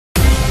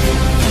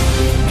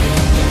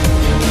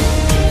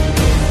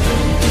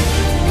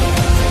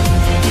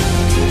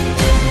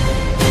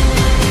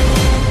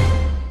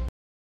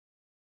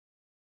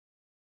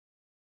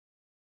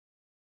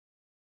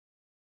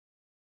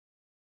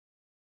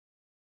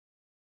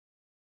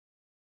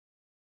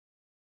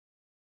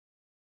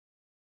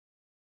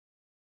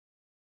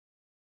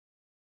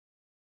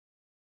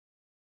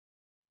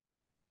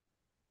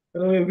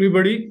Hello,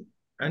 everybody,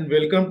 and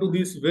welcome to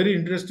this very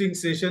interesting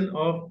session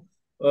of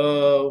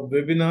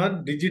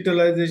webinar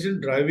Digitalization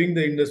Driving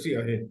the Industry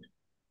Ahead.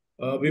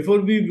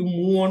 Before we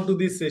move on to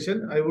this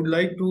session, I would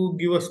like to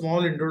give a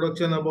small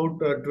introduction about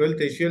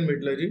 12th Asian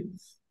Metallurgy.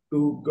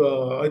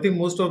 I think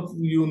most of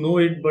you know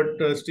it,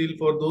 but still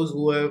for those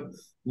who have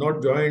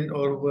not joined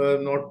or were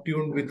not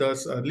tuned with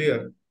us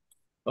earlier,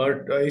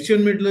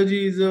 Asian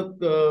Metallurgy is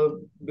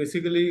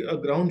basically a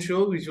ground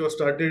show which was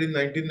started in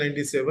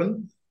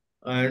 1997,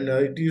 and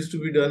it used to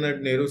be done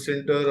at Nehru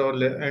Center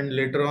and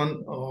later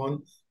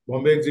on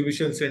Bombay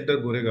Exhibition Center,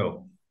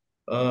 Goregaon.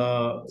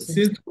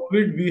 Since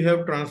COVID, we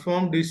have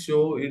transformed this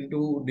show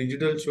into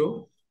digital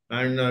show,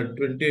 and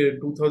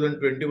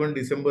 2021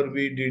 December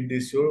we did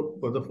this show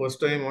for the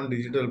first time on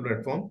digital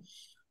platform,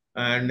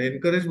 and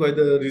encouraged by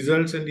the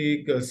results and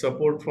the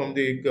support from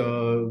the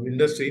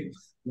industry,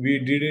 we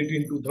did it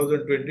in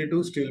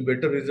 2022, still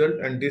better result.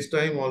 And this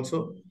time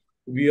also,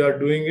 we are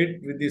doing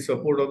it with the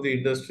support of the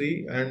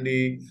industry and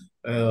the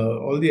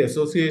all the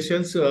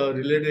associations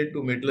related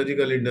to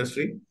metallurgical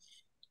industry.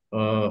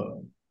 The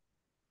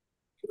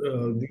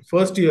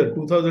first year,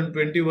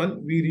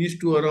 2021, we reached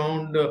to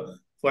around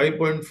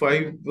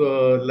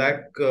 5.5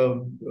 lakh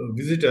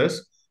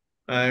visitors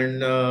and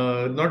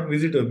not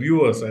visitor,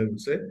 viewers, I would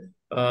say.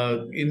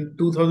 In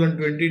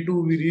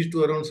 2022, we reached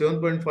to around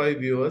 7.5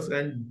 viewers,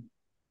 and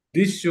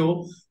this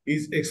show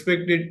is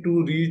expected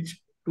to reach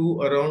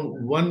to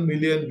around 1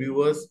 million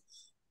viewers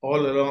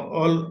all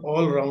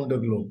around the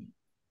globe.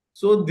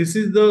 So this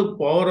is the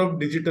power of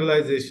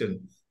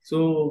digitalization.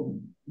 So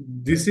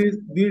this is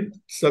the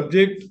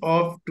subject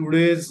of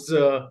today's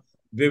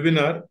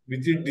webinar,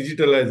 which is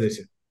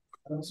digitalization.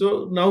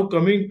 So now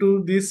coming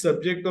to this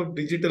subject of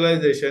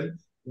digitalization,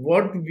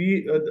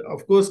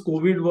 of course,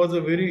 COVID was a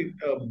very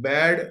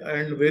bad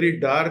and very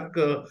dark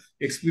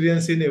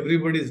experience in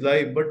everybody's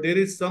life. But there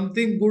is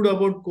something good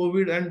about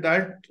COVID, and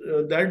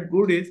that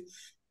good is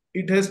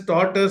it has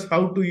taught us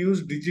how to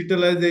use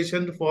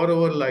digitalization for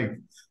our life,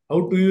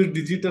 how to use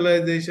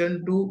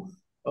digitalization to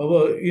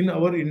in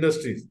our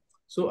industries.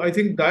 So I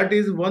think that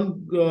is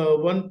one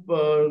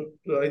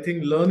I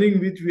think learning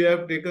which we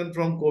have taken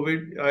from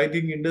COVID. I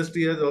think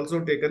industry has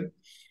also taken.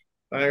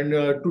 And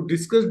to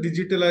discuss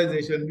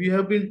digitalization, we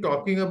have been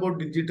talking about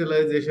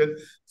digitalization.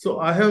 So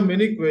I have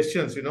many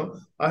questions.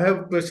 I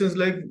have questions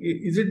like: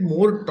 Is it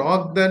more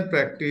talk than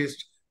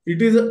practiced?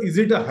 Is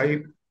it a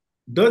hype?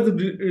 Does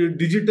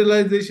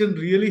digitalization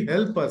really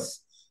help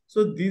us?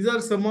 So these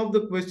are some of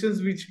the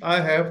questions which I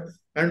have.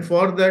 And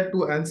for that,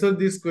 to answer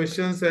these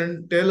questions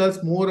and tell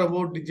us more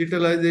about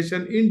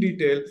digitalization in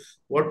detail,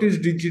 what is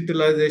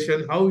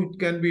digitalization, how it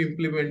can be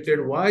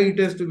implemented, why it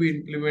has to be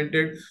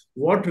implemented,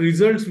 what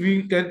results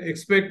we can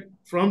expect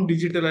from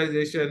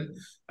digitalization,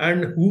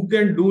 and who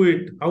can do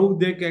it, how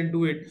they can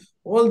do it.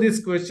 All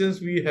these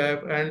questions we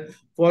have. And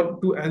for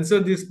to answer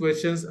these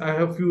questions, I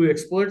have few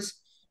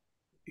experts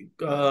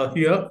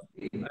here,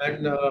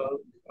 and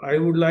I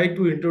would like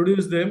to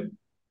introduce them.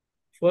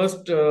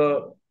 First,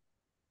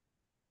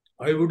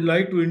 I would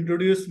like to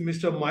introduce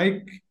Mr.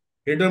 Mike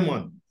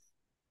Hedderman.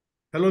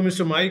 Hello,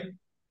 Mr. Mike.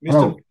 Mr.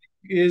 Hello. Mike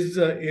is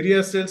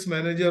Area Sales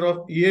Manager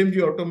of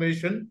EMG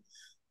Automation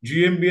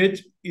GmbH.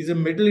 Is a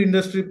metal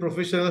industry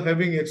professional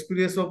having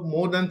experience of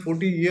more than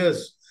 40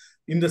 years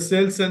in the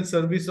sales and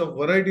service of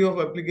variety of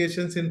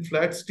applications in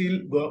flat steel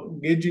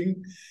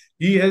gauging.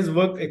 He has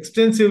worked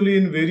extensively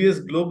in various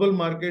global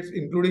markets,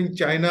 including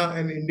China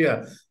and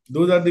India.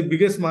 Those are the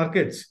biggest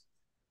markets.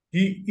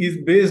 He is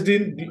based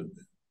in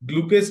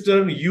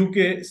Gloucester,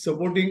 UK,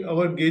 supporting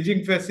our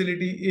gauging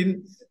facility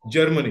in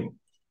Germany.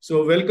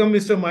 So welcome,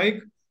 Mr. Mike,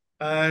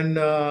 and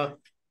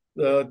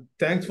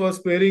thanks for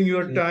sparing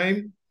your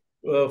time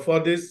for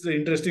this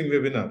interesting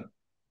webinar.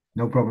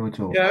 No problem at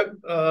all. We have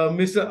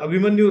Mr.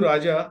 Abhimanyu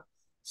Raja.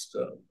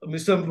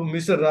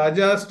 Mr.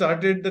 Raja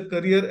started the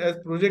career as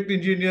project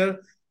engineer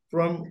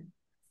from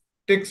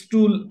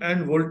Textool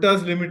and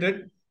Voltas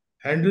Limited,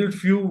 handled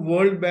few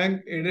World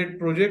Bank aided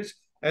projects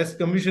as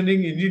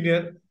commissioning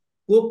engineer,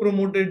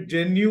 co-promoted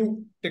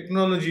Genu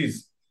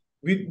Technologies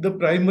with the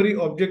primary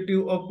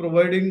objective of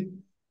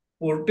providing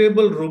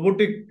portable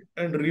robotic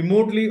and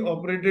remotely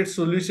operated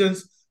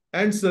solutions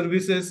and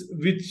services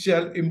which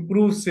shall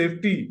improve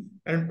safety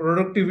and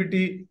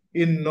productivity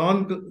in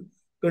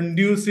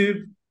non-conducive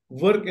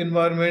work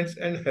environments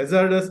and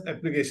hazardous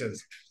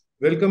applications.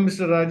 Welcome,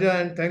 Mr. Raja,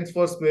 and thanks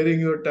for sparing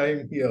your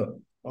time here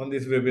on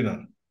this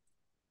webinar.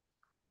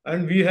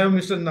 And we have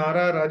Mr.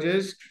 Narra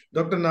Rajesh.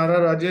 Dr.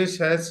 Narra Rajesh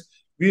has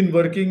been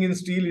working in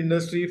steel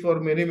industry for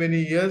many,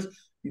 many years.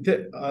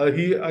 I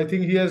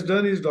think he has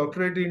done his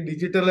doctorate in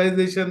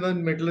digitalization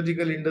and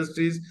metallurgical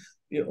industries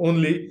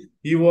only.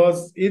 He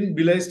was in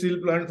Bhilai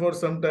Steel Plant for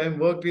some time,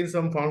 worked in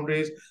some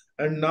foundries,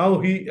 and now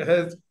he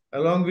has,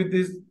 along with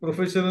his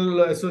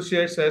professional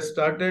associates, has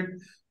started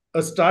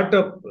a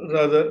startup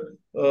rather,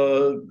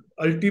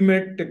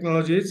 Ulti-Met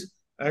Technologies,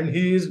 and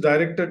he is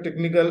director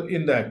technical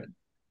in that.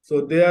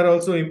 So they are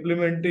also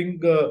implementing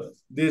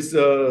this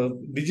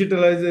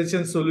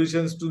digitalization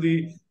solutions to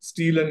the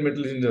steel and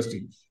metal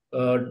industry.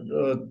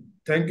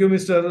 Thank you,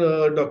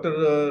 Mr. Dr.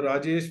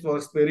 Rajesh, for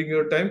sparing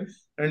your time,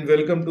 and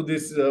welcome to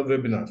this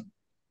webinar.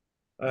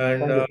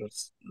 And Thank you,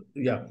 sir.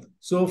 yeah,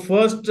 so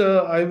first,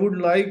 I would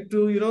like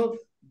to,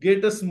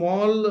 get a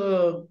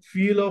small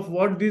feel of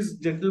what these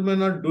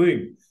gentlemen are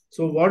doing.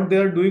 So, what they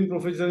are doing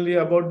professionally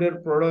about their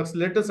products.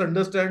 Let us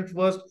understand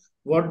first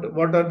what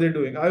are they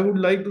doing. I would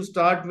like to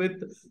start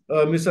with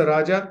Mr.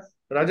 Raja.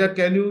 Raja,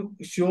 can you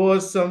show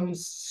us some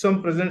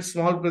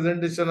small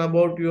presentation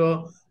about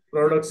your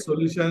product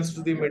solutions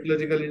to the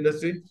metallurgical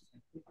industry?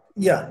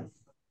 Yeah,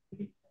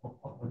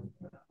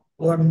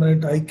 1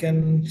 minute. I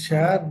can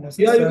share. Must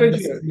Yeah, you share can the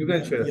share. You screen.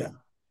 can share. Yeah,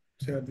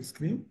 share the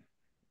screen.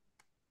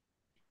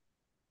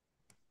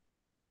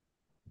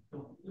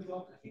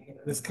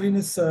 The screen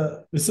is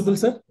visible,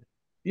 sir.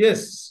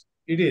 Yes,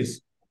 it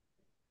is.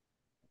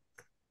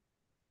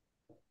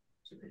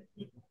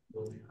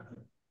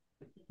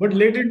 But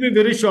let it be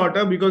very short,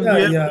 because Yeah,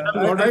 we yeah. have a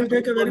lot of I'll time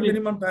take a for very the.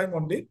 minimum time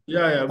only.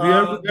 Yeah, yeah. We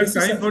have to get This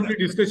is time for the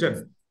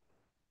discussion.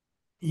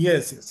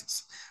 yes, yes,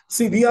 yes.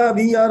 See, we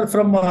are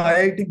from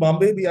IIT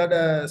Bombay. We had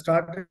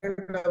started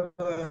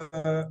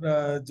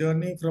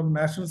journey from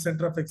National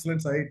Center of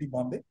Excellence, IIT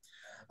Bombay.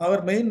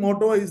 Our main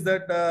motto is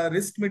that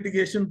risk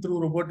mitigation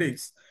through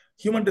robotics,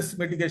 human risk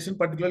mitigation,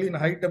 particularly in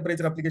high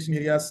temperature application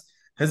areas,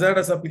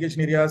 hazardous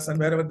application areas, and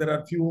wherever there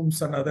are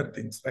fumes and other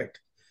things, right?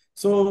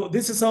 So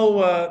this is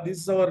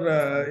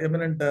our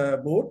eminent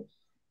board.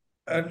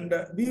 And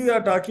we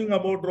are talking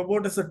about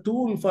robot as a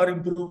tool for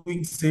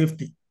improving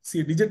safety.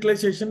 See,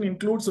 digitalization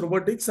includes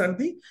robotics and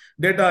the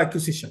data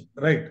acquisition,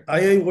 right?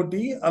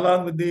 IIoT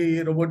along with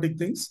the robotic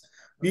things,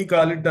 we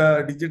call it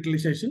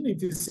digitalization.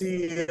 If you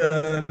see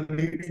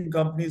leading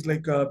companies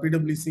like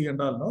PwC and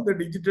all, no, the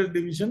digital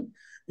division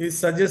is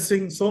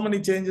suggesting so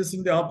many changes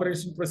in the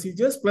operation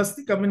procedures plus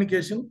the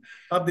communication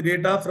of the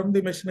data from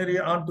the machinery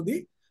onto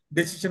the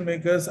decision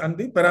makers and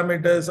the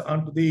parameters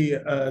onto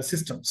the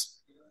systems.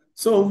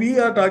 So we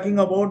are talking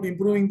about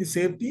improving the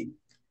safety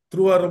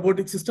through our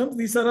robotic systems.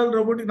 These are all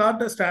robotic, not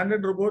the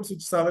standard robots which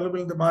is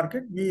available in the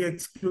market. We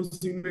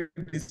exclusively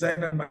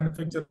design and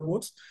manufacture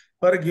robots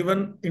for a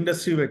given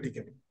industry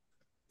vertical.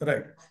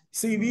 Right.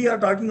 See, we are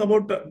talking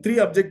about three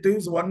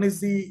objectives. One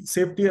is the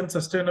safety and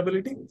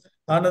sustainability.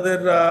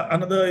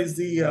 Another is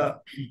the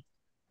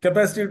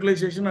capacity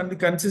utilization and the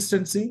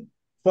consistency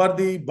for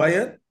the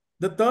buyer.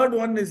 The third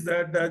one is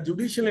that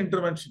judicial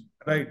intervention,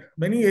 right?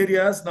 Many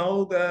areas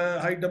now, the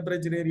high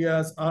temperature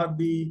areas are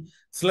the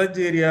sludge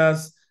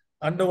areas,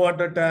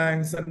 underwater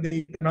tanks, and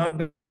the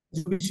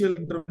judicial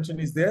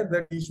intervention is there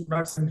that we should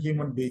not send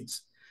human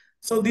beings.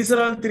 So these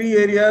are all three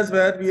areas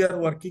where we are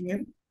working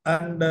in,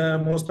 and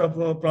most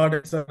of our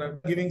products are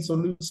giving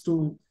solutions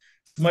to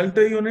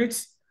smelter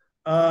units.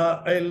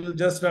 I'll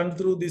just run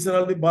through. These are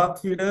all the bath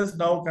feeders.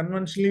 Now,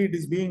 conventionally, it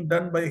is being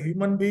done by a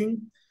human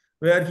being,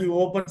 where he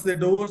opens the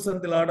doors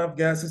and a lot of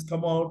gases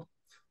come out,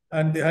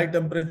 and the high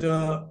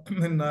temperature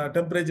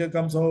temperature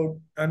comes out,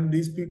 and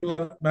these people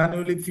are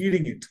manually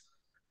feeding it.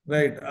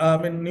 Right. I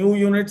mean, new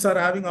units are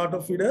having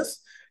auto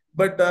feeders,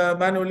 but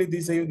manually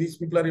these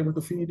people are able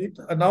to feed it.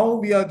 Now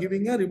we are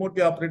giving a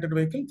remotely operated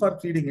vehicle for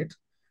feeding it.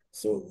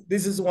 So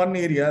this is one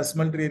area,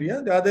 smelter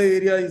area. The other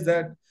area is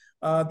that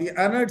the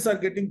anodes are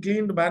getting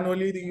cleaned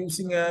manually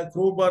using a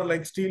crowbar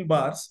like steel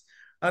bars,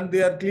 and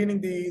they are cleaning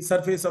the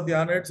surface of the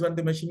anodes when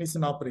the machine is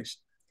in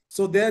operation.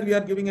 So there we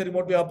are giving a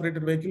remotely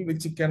operated vehicle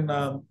which can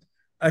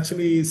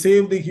actually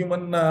save the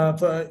human.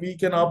 We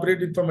can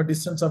operate it from a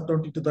distance of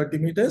 20 to 30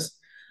 meters,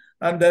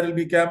 and there will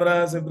be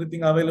cameras,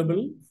 everything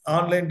available.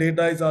 Online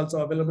data is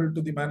also available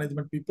to the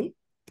management people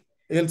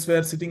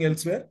elsewhere, sitting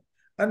elsewhere,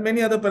 and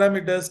many other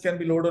parameters can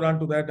be loaded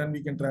onto that, and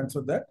we can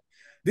transfer that.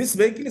 This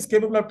vehicle is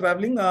capable of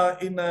traveling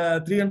in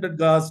 300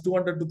 gauss,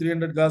 200 to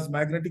 300 gauss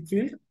magnetic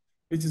field,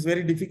 which is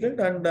very difficult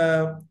and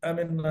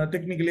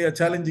technically a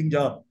challenging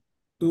job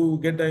to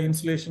get an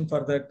insulation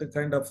for that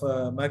kind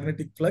of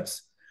magnetic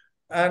flux,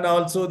 and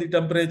also the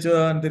temperature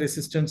and the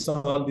resistance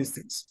of all these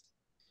things.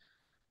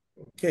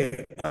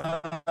 Okay.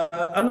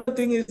 Another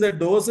thing is the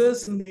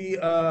doses in the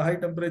high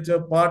temperature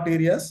part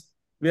areas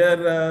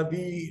where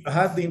we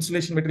have the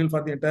insulation material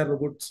for the entire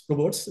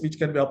robots, which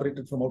can be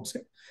operated from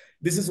outside.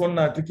 This is one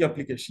tricky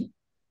application.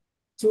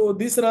 So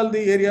these are all the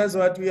areas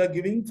what we are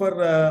giving for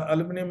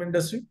aluminum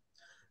industry.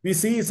 We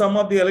see some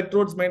of the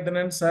electrodes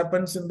maintenance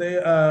happens in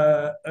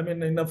the,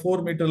 in a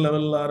 4 meter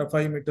level or a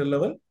 5 meter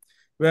level,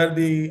 where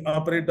the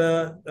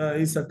operator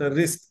is at a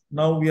risk.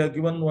 Now we are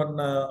given one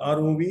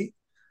ROV,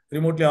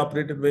 remotely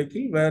operated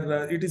vehicle,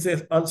 where it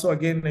is also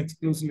again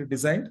exclusively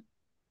designed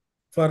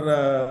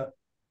for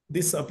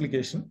this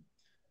application.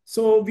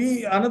 So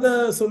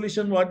another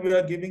solution what we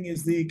are giving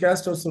is the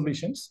caster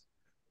solutions,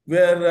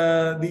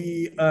 where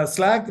the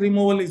slack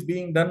removal is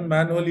being done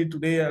manually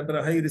today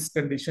under high risk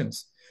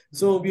conditions.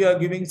 So we are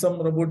giving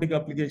some robotic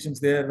applications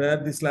there where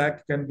the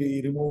slack can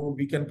be removed.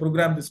 We can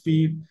program the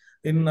speed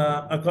in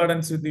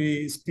accordance with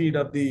the speed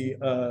of the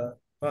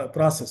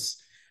process.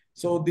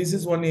 So this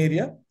is one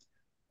area.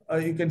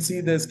 You can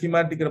see the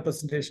schematic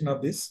representation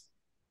of this.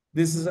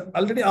 This is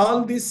already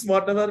all this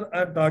whatever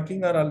I'm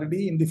talking are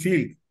already in the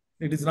field.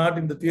 It is not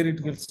in the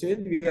theoretical stage.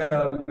 We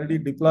are already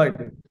deployed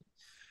it.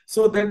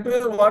 So that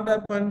way, what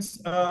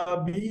happens?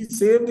 We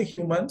save the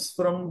humans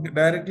from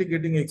directly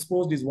getting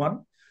exposed is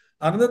one.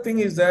 Another thing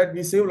is that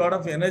we save a lot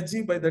of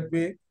energy by that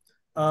way.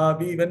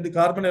 When the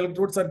carbon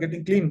electrodes are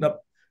getting cleaned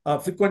up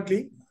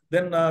frequently,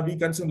 then we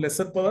consume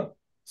lesser power.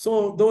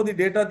 So though the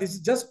data, this is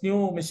just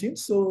new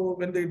machines. So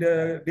when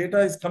the data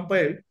is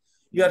compiled,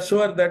 we are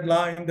sure that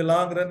in the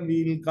long run,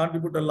 we will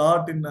contribute a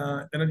lot in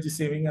energy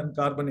saving and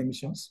carbon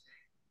emissions.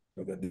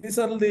 Okay. These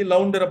are the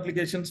lounder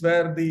applications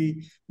where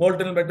the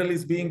molten metal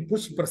is being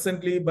pushed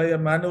presently by a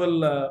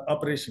manual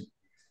operation,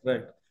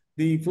 right?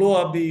 The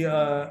flow of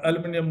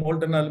the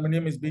molten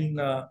aluminum is being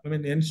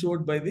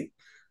ensured by the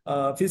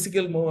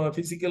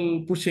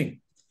physical pushing.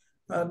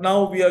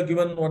 Now we are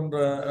given one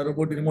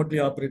remotely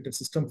operated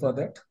system for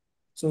that.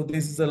 So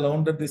this is a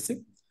lounder this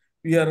thing.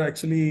 We are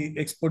actually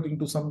exporting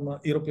to some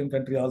European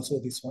country also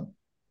this one.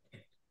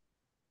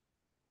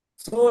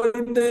 So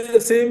in the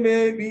same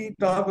way, we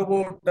talk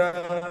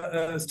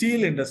about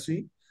steel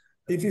industry.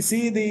 If you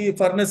see the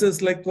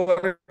furnaces like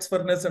Corex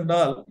furnace and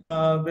all,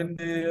 when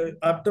they,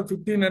 after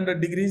 1500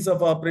 degrees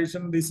of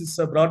operation, this is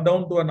brought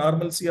down to a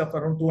normalcy of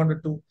around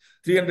 200 to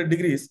 300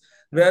 degrees,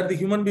 where the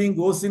human being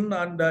goes in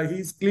and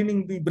he's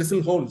cleaning the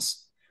bristle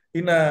holes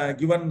in a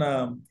given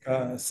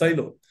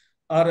silo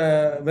or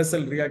a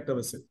vessel, reactor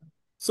vessel.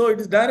 So it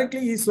is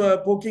directly he's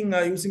poking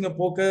using a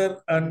poker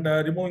and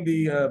removing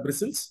the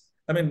bristles.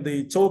 I mean,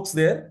 the chokes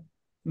there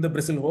in the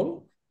bristle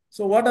hole.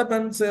 So what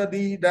happens,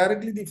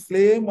 directly the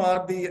flame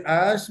or the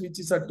ash, which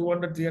is at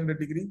 200, 300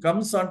 degree,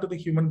 comes onto the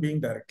human being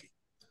directly.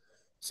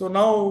 So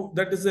now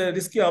that is a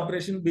risky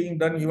operation being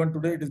done even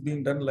today. It is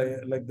being done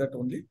like that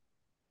only.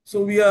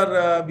 So we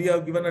have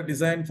given a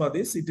design for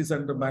this. It is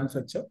under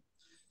manufacture.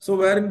 So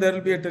wherein there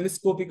will be a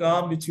telescopic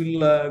arm which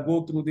will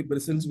go through the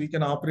bristles. We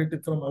can operate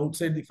it from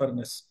outside the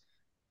furnace.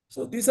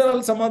 So these are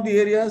all some of the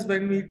areas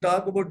when we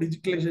talk about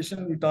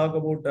digitalization, we talk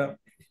about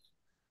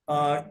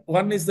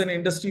one is an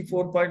industry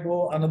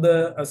 4.0.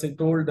 Another, as I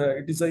told,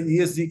 it is a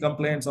ESG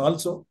compliance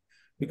also,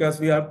 because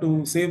we have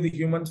to save the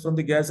humans from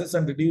the gases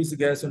and reduce the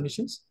gas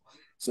emissions.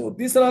 So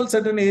these are all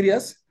certain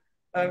areas.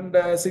 And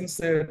since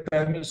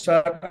time is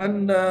short,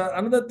 and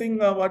another thing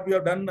what we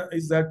have done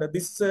is that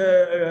this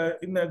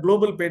in a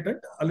global patent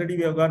already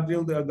we have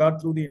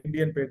got through the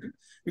Indian patent.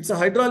 It's a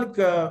hydraulic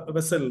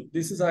vessel.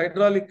 This is a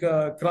hydraulic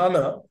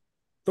crawler,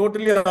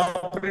 totally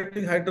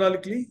operating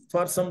hydraulically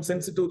for some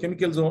sensitive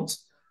chemical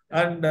zones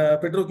and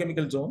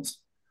petrochemical zones.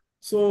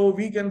 So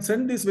we can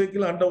send this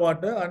vehicle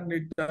underwater and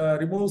it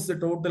removes the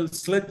total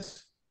sludge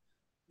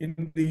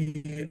in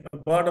the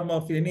bottom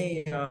of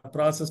any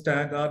process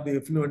tank or the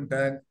effluent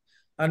tank,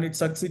 and it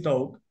sucks it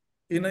out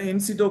in in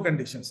situ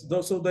conditions.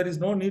 So there is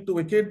no need to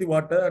vacate the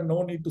water and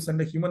no need to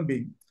send a human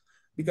being,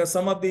 because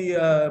some of the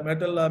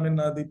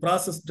the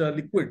processed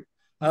liquid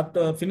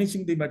after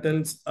finishing the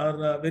metals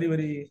are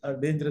very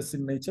dangerous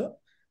in nature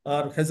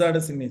or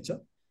hazardous in nature.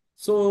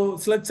 So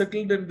sludge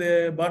settled in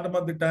the bottom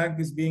of the tank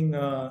is being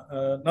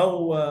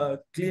now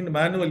cleaned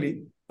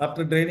manually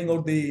after draining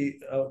out the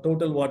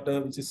total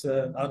water, which is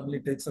normally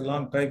takes a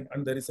long time,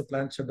 and there is a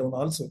plant shutdown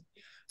also.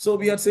 So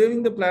we are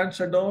saving the plant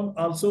shutdown.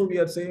 Also, we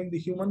are saving the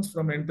humans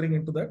from entering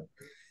into that.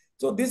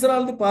 So these are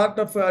all the part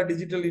of a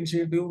digital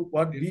initiative,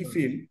 what we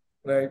feel,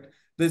 right?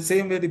 The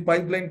same way the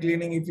pipeline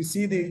cleaning, if you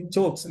see the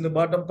chokes in the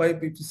bottom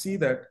pipe, if you see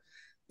that,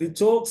 the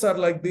chokes are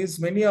like this.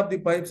 Many of the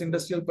pipes,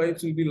 industrial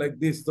pipes will be like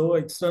this, though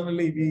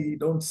externally we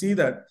don't see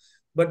that.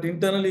 But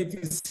internally, if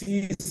you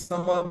see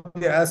some of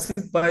the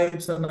acid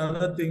pipes and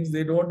other things,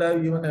 they don't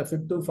have even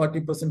effective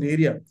 40%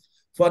 area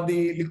for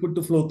the liquid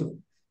to flow through.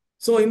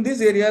 So in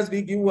these areas,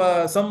 we give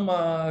some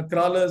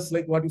crawlers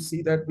like what you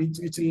see that, which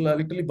will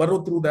literally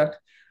burrow through that.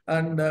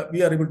 And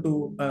we are able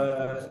to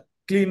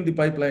clean the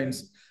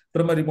pipelines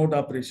from a remote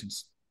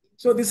operations.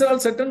 So these are all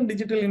certain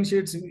digital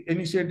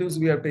initiatives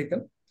we have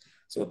taken.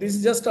 So this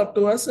is just up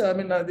to us. I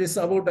mean, this is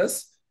about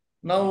us.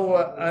 Now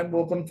I'm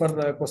open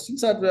for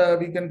questions, or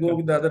we can go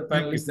with the other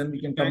panelists. Then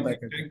we can come back.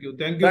 Thank you,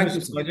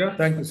 Mr. Raja.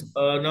 Thank you,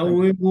 sir. Now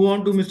we move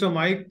on to Mr.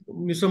 Mike.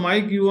 Mr.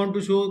 Mike, you want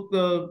to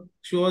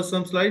show us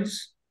some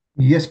slides?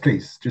 Yes,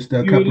 please. Just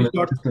a couple of.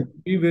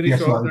 Be very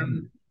short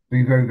and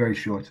be very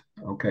short.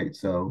 Okay,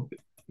 so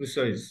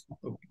precise.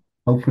 Okay.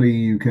 Hopefully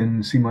you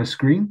can see my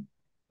screen.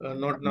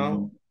 Not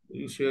now.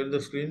 You share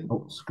the screen.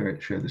 Oh,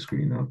 share the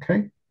screen.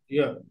 Okay.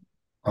 Yeah.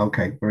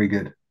 Okay, very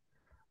good.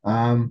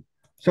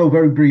 So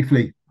very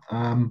briefly,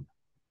 I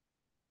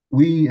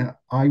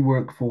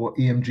work for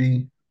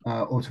EMG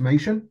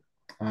Automation,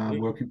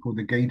 working for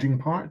the gauging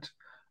part,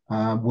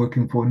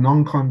 working for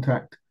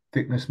non-contact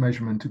thickness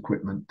measurement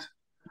equipment,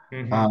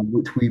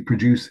 which we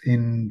produce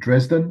in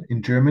Dresden,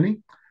 in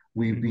Germany.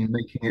 We've been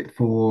making it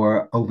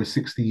for over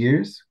 60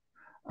 years,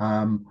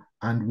 and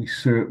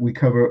we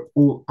cover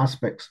all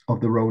aspects of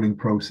the rolling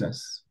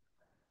process.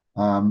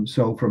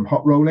 So from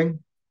hot rolling,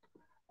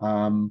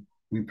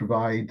 we can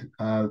provide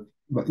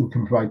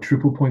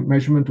triple point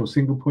measurement or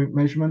single point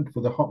measurement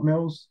for the hot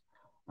mills.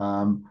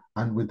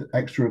 And with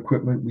extra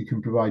equipment, we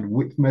can provide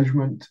width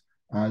measurement,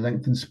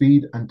 length and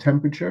speed, and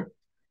temperature.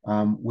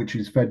 which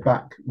is fed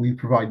back. We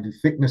provide the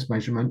thickness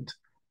measurement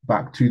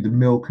back to the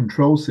mill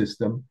control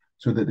system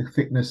so that the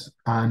thickness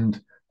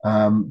and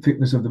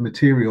thickness of the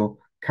material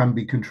can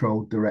be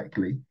controlled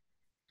directly.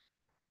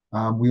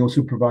 We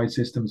also provide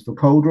systems for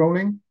cold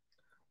rolling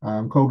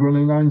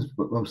lines,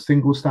 both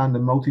single stand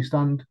and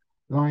multi-stand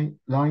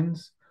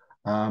lines,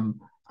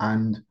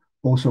 and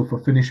also for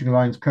finishing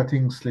lines,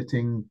 cutting,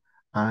 slitting,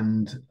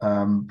 and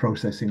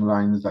processing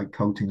lines like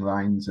coating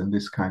lines and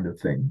this kind of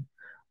thing.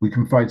 We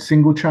can provide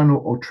single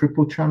channel or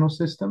triple channel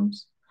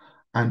systems,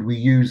 and we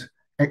use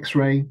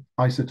X-ray,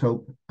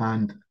 isotope,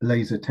 and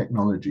laser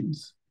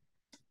technologies.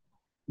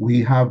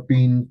 We have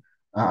been,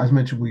 as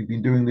mentioned, we've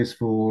been doing this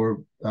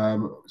for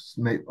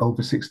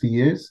over 60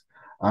 years.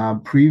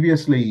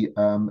 Previously,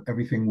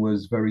 everything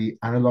was very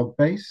analog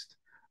based.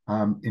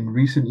 In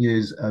recent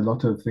years, a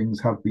lot of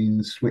things have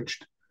been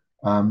switched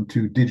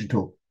to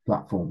digital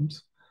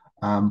platforms.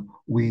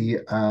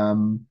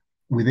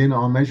 Within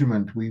our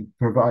measurement, when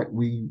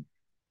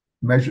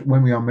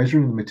we are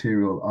measuring the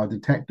material, our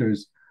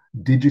detectors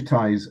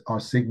digitize our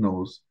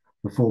signals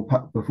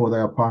before they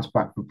are passed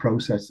back for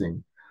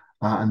processing.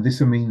 And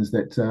this means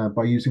that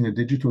by using a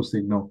digital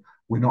signal,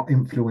 we're not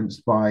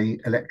influenced by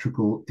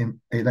electrical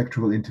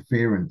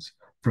interference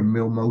from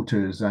mill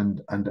motors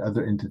and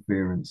other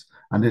interference.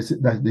 And this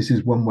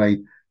is one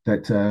way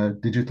that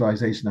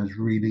digitalization has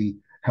really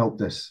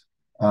helped us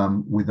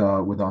with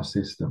our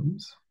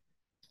systems.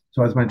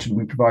 So as mentioned,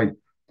 we provide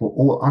for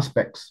all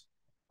aspects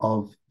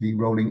of the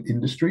rolling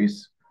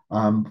industries,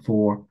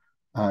 for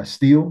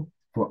steel,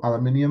 for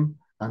aluminium,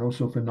 and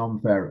also for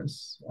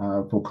non-ferrous,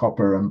 for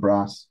copper and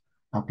brass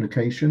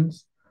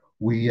applications.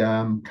 We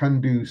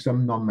can do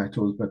some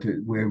non-metals, but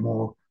we're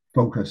more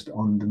focused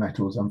on the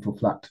metals and for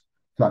flat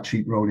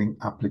sheet rolling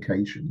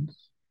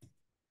applications.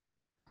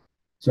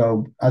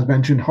 So as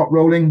mentioned, hot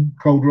rolling,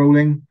 cold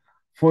rolling,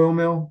 foil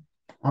mill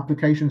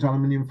applications,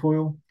 aluminium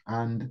foil,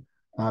 and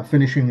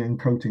finishing and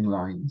coating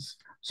lines.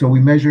 So we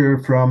measure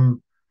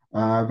from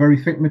very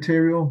thick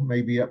material,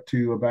 maybe up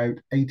to about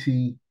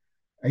 80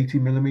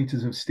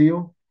 millimeters of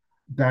steel,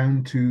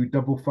 down to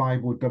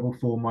 5 or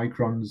 4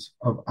 microns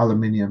of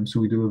aluminium. So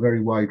we do a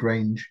very wide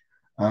range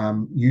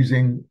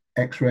using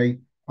X-ray,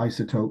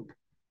 isotope,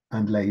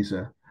 and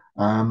laser.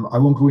 I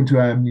won't go into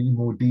any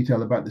more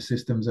detail about the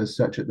systems as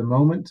such at the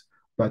moment,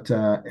 but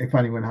if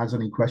anyone has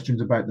any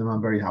questions about them,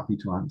 I'm very happy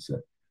to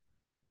answer.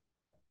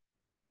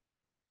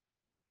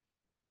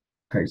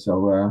 Okay,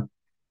 so,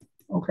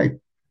 okay.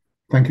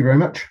 Thank you very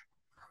much.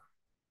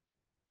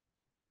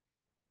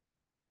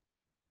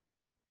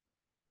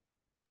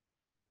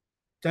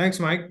 Thanks,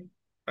 Mike.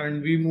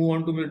 And we move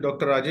on to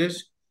Dr. Rajesh.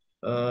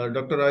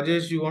 Dr.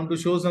 Rajesh, you want to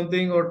show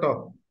something or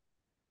talk?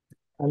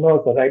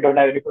 No, sir, I don't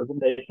have any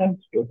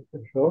presentations to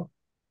show.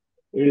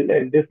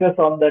 We'll discuss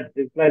on the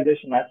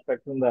digitalization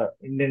aspects in the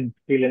Indian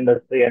steel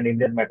industry and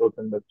Indian metals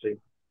industry.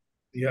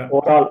 Yeah.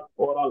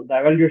 Overall, the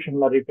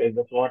evolutionary phase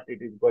of what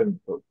it is going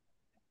through.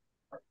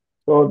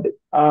 So,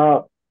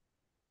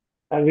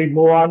 as we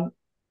move on,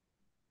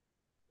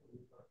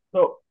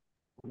 so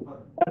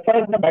as far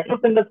as the metals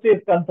industry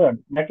is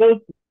concerned,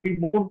 metals, we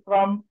moved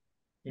from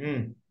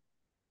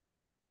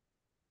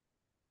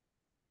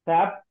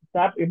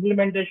SAP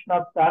implementation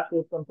of SAP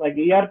systems like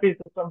ERP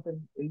systems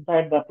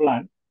inside the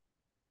plant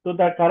to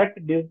the correct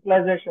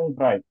digitalization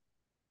drive.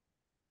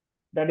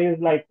 That is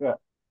like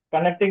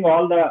connecting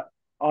all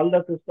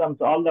the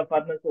systems, all the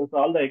furnaces,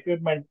 all the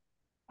equipment,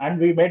 and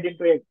we made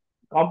into a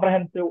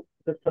comprehensive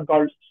system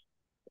called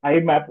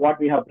IMAP, what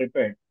we have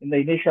prepared in the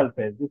initial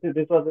phase.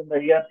 This was in the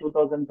year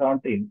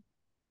 2017.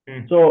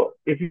 So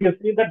if you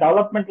see the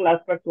developmental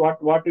aspects,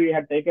 what we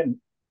had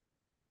taken,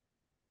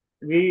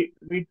 we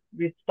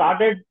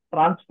started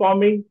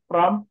transforming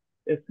from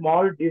a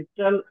small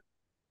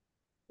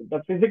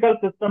the physical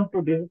system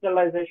to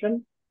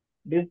digitalization,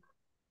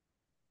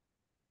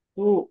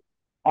 to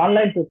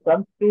online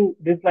systems to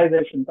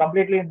digitalization,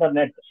 completely in the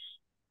net.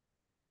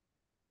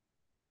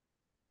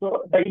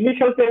 So the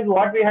initial phase,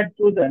 what we had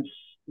chosen,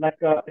 like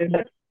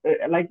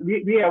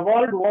we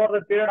evolved over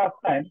a period of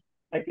time.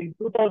 Like in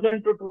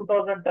 2000 to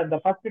 2010, the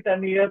first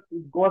 10 years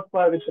it goes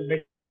with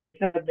the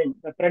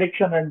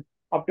prediction and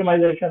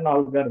optimization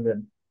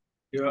algorithm.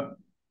 Yeah.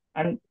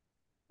 And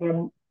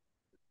from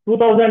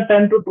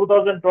 2010 to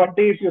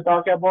 2020, if you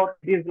talk about,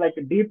 it is like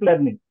deep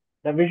learning.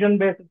 The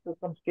vision-based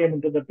systems came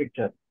into the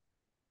picture.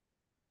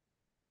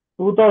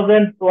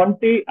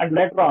 2020 and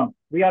later on,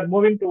 we are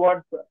moving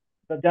towards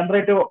the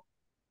generative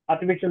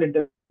artificial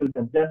intelligence,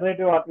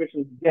 generative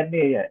artificial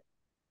GenAI,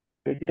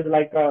 which is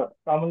like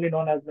commonly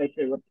known as like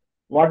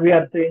what we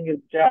are seeing is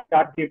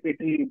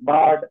ChatGPT,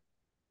 Bard,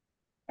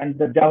 and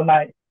the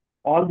Gemini.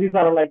 All these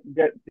are like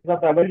these are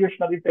the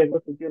evolutionary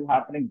phases which is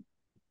happening.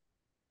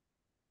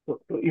 So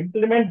to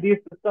implement these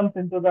systems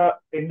into the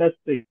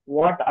industry,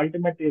 what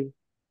Ulti-Met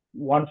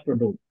wants to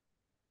do,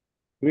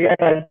 we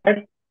are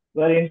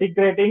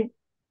integrating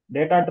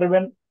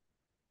data-driven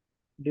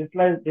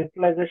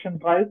digitalization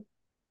drives.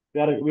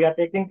 We are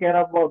taking care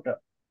about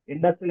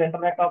industrial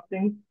Internet of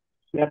Things.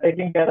 We are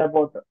taking care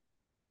about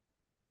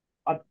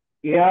AR,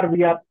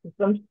 VR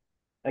systems.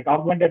 like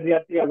augmented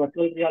reality or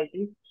virtual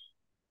reality.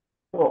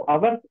 So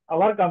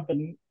our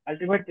company,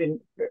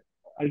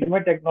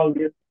 Ulti-Met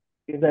Technologies,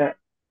 is a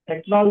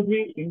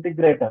technology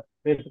integrator,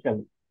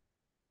 basically.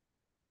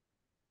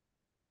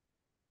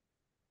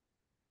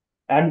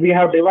 And we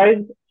have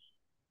devised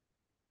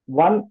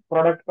one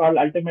product called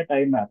Ulti-Met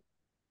iMap,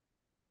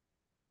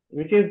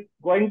 which is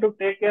going to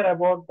take care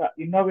about the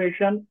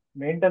innovation,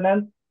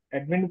 maintenance,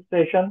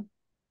 administration,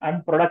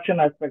 and production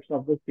aspects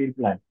of the steel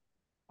plant,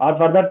 or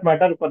for that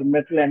matter, for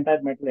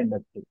entire metal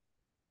industry.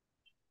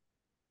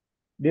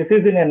 This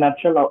is in a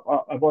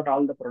nutshell about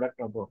all the product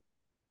above.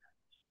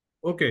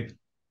 Okay.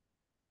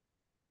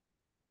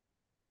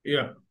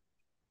 Yeah.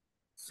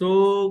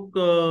 So,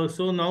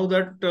 so now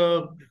that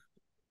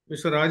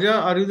Mr.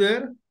 Raja, are you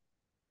there?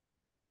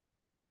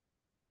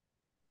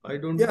 I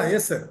don't. Yeah,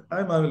 yes, sir.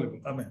 I'm available.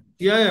 Amen.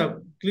 Yeah.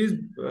 Please,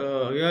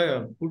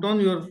 yeah. Put on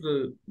your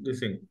this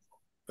thing,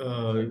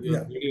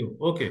 your video.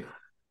 Okay.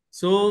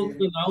 So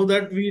now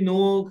that we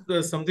know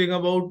something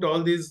about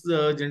all these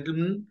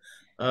gentlemen,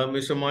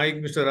 Mr. Mike,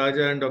 Mr.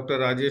 Raja, and Dr.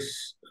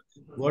 Rajesh,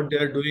 what they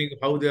are doing,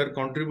 how they are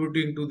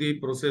contributing to the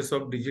process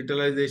of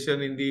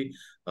digitalization in the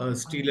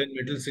steel and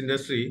metals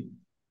industry.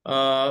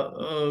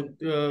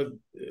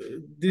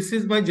 This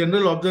is my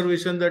general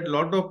observation that a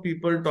lot of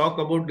people talk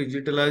about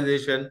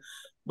digitalization,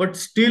 but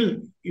still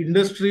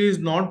industry is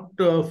not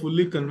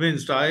fully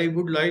convinced. I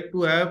would like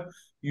to have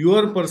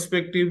your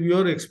perspective,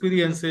 your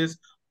experiences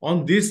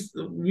on this.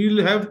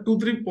 We'll have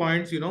 2-3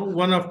 points,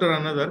 one after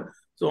another.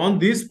 So on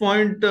this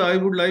point, I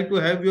would like to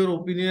have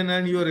your opinion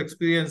and your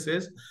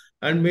experiences,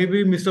 and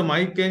maybe Mr.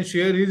 Mike can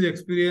share his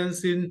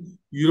experience in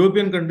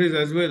European countries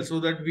as well, so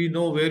that we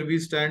know where we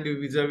stand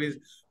vis-a-vis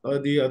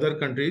the other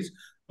countries.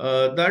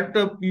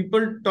 That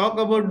people talk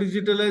about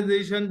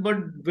digitalization, but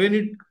when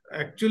it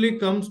actually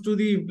comes to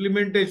the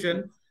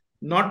implementation,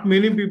 not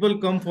many people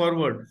come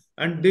forward,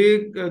 and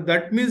they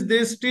that means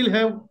they still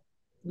have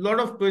lot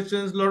of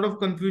questions, lot of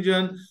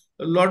confusion,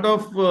 a lot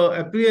of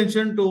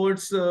apprehension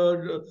towards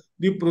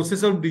the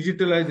process of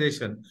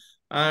digitalization.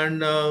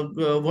 And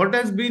what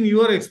has been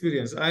your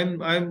experience? I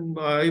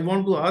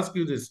want to ask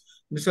you this,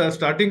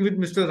 starting with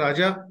Mr.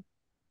 Raja.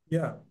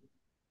 Yeah.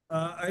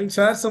 I'll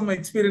share some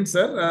experience,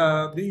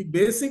 sir. The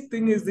basic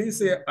thing is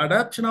this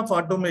adoption of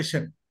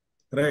automation,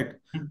 right?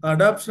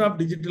 Adoption of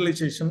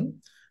digitalization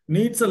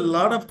needs a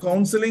lot of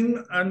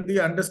counseling and the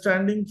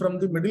understanding from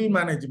the middle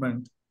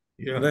management.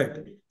 Yeah. Right.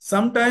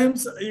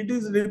 Sometimes it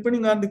is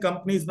depending on the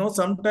companies. No,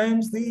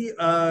 sometimes the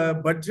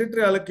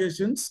budgetary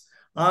allocations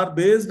are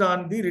based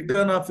on the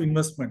return of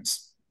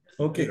investments.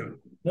 Okay. Yeah.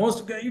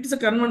 It is a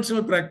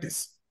conventional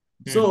practice.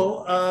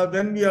 So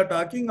when we are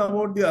talking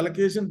about the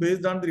allocation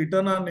based on the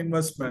return on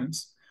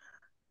investments,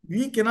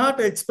 we cannot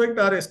expect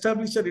or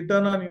establish a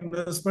return on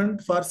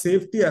investment for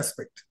safety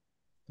aspect,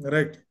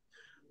 right?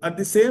 At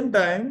the same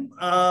time,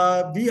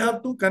 we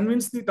have to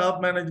convince the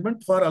top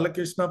management for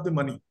allocation of the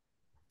money,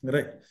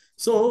 right?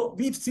 So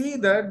we see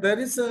that there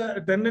is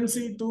a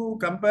tendency to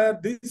compare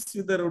this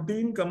with the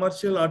routine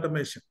commercial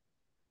automation.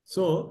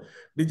 So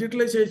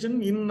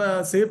digitalization in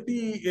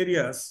safety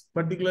areas,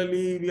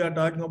 particularly we are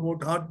talking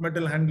about hot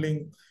metal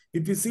handling.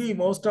 If you see,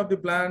 most of the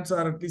plants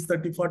are at least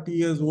 30-40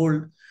 years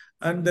old,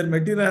 and their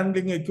material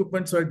handling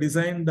equipments were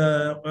designed,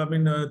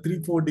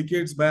 3-4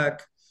 decades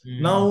back.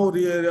 Now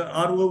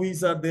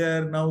ROVs are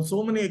there. Now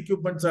so many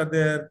equipments are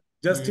there.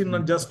 Just in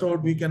and just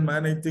out, we can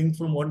manage things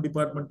from one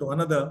department to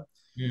another.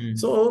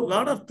 So a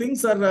lot of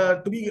things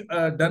are to be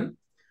done.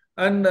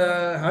 And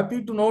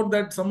happy to note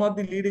that some of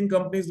the leading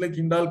companies like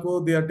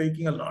Hindalco, they are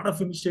taking a lot of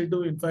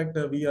initiative. In fact,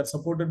 we are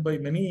supported by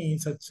many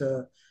such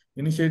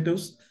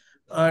initiatives.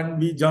 And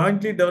we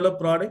jointly develop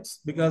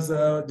products, because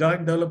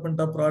joint development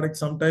of products,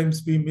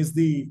 sometimes we miss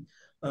the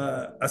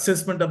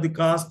assessment of the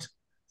cost.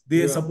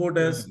 They support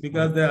us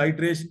because the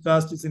iteration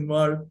cost is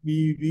involved.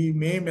 We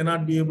may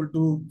not be able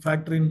to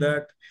factor in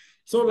that.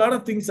 So a lot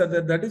of things are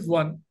there. That is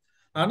one.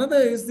 Another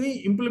is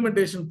the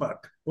implementation part.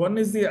 One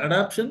is the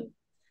adoption.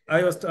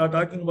 I was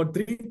talking about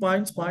 3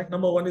 points. Point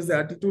number 1 is the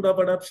attitude of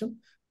adoption.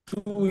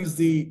 2 is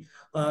the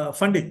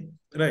funding,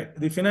 right?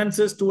 The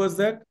finances towards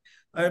that.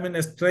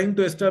 Trying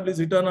to establish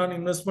return on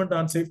investment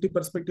on safety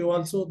perspective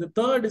also. The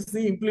third is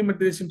the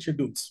implementation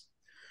schedules.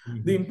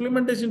 The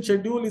implementation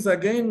schedule is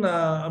again,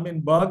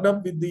 bogged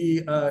up with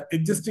the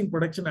existing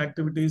production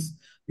activities.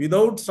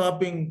 Without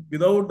stopping,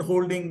 without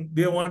holding,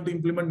 they want to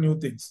implement new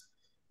things.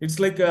 It's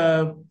like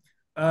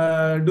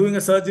doing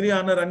a surgery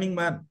on a running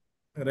man,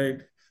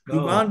 right?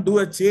 You can't do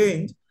a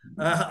change,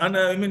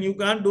 you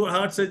can't do a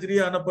heart surgery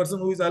on a person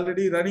who is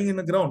already running in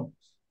the ground,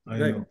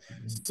 right?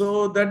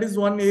 So that is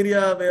one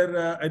area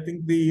where I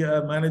think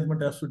the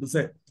management has to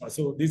decide.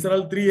 So these are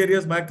all 3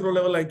 areas, macro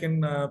level I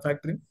can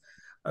factor in.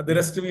 The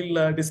rest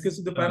we'll discuss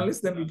with the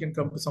panelists, then we can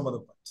come to some other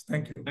points.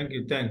 Thank you. Thank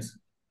you. Thanks.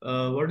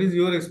 What is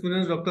your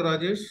experience, Dr.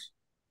 Rajesh?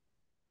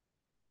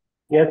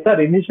 Yes,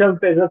 sir. Initial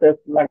phases, as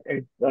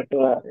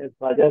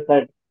Raja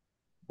said,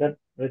 that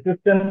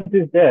resistance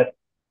is there.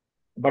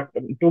 But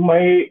to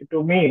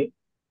me,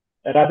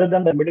 rather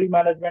than the middle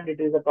management, it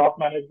is the top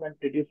management.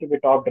 It used to be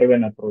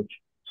top-driven approach.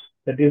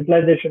 the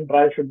digitalization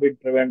drive should be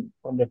driven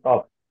from the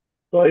top.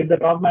 So if the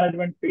top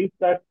management feels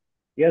that,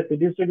 yes,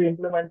 it is to be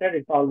implemented,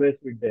 it's always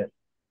be there.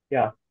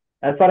 Yeah.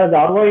 As far as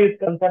ROI is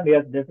concerned,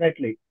 yes,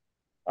 definitely.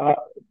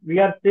 We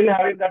are still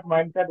having that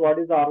mindset, what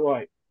is the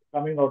ROI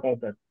coming out of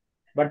that?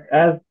 But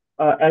as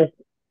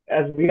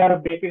we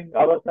are making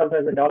ourselves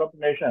as a developed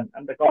nation,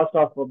 and the cost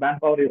of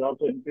manpower is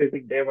also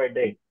increasing day by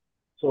day.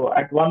 So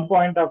at one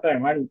point of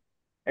time, and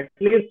at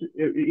least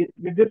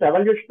with this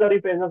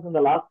evolutionary phases in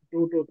the last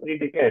 2 to 3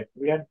 decades,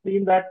 we have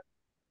seen that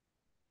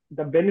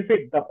the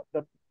benefit,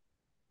 the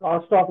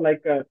cost of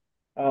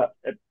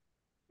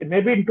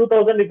maybe in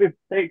 2000, if we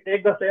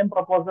take the same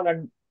proposal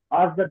and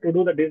ask them to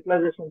do the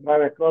digitalization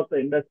drive across the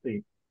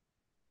industry,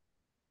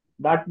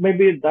 that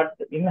maybe that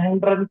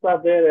hindrance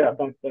are there,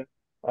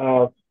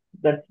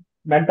 that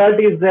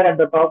mentality is there at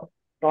the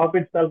top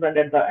itself, and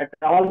at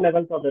all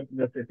levels of the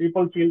industry.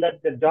 People feel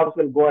that their jobs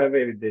will go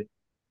away with this.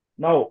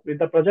 Now, with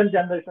the present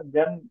generation,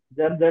 Gen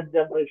Z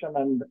generation,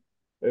 and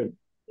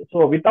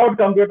so without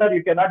computer,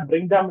 you cannot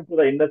bring them into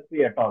the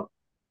industry at all.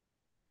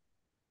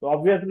 So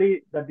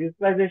obviously, the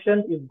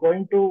digitalization is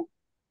going to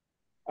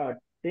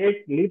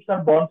take leaps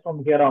and bounds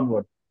from here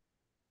onwards,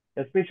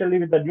 especially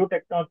with the new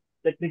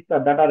techniques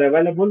that are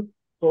available.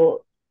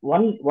 So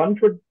one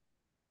should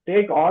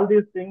take all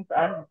these things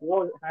and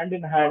go hand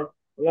in hand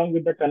along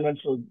with the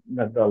conventional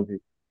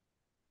methodology.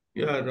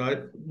 Yeah,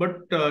 right.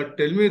 But tell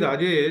me,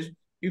 Rajesh,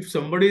 if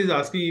somebody is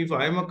asking, if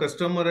I am a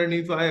customer and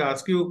if I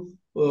ask you,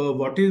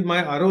 what is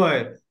my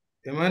ROI,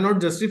 am I not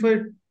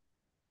justified?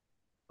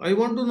 I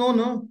want to know,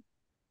 no?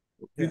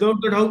 Without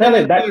that, how can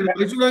I go ahead?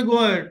 Why should I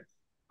go ahead?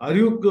 Are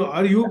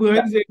you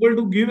guys able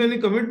to give any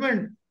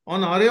commitment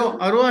on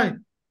ROI?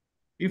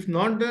 If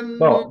not, then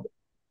no.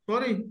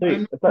 Sorry.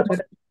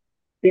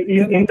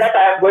 In that,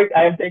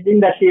 I am taking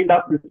the shield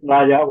of Mr.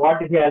 Raja,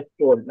 what he has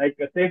told, like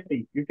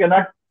safety. You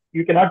cannot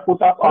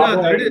put up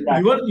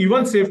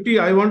even safety.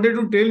 I wanted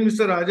to tell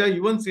Mr. Raja,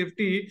 even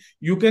safety,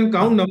 you can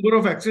count number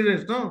of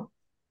accidents, no?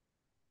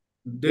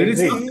 There is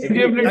some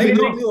tangibility.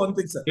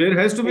 There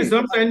has to be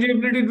some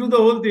tangibility to the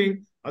whole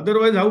thing.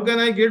 Otherwise, how can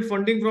I get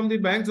funding from the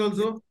banks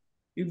also?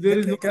 If there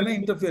is no. Can I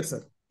interfere,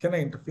 sir? Can I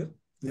interfere?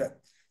 Yeah.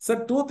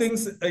 Sir, two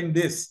things in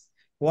this.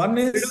 One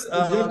is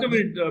just a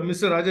minute,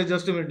 Mr. Raja,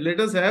 just a minute. Let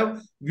us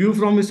have view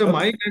from Mr.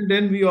 Mike, and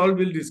then we all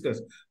will discuss.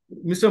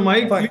 Mr.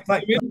 Mike, please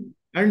come in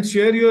and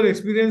share your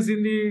experience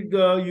in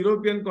the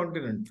European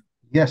continent.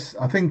 Yes,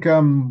 I think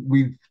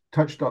we've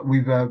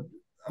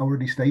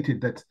already stated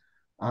that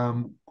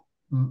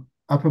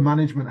upper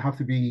management have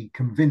to be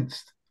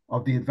convinced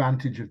of the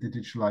advantage of the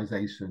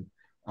digitalization.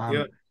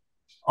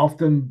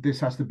 Often this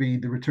has to be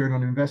the return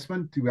on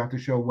investment. We have to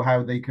show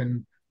how they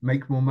can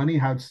make more money,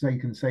 how they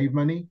can save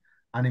money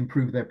and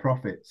improve their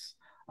profits.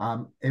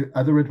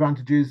 Other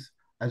advantages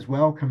as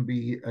well can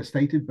be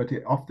stated, but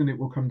often it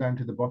will come down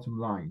to the bottom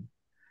line.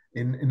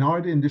 In our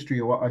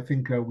industry, what I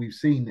think we've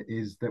seen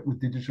is that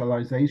with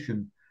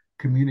digitalization,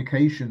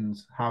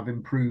 communications have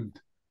improved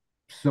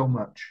so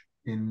much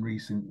in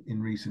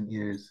recent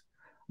years.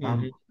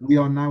 We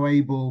are now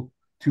able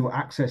to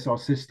access our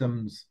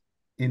systems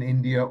in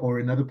India or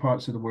in other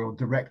parts of the world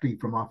directly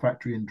from our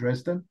factory in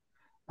Dresden.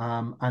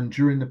 And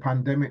during the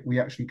pandemic, we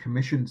actually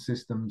commissioned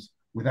systems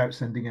without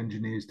sending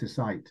engineers to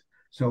site.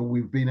 So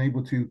we've been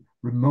able to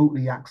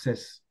remotely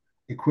access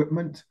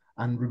equipment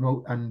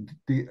and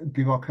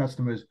give our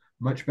customers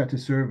much better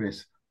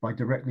service by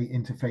directly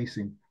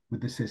interfacing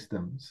with the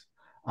systems.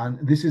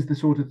 And this is the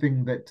sort of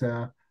thing that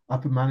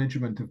upper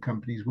management of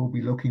companies will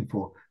be looking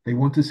for. They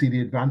want to see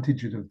the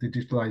advantages of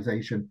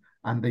digitalization,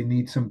 and they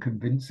need some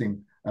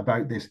convincing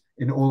about this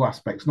in all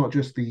aspects, not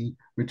just the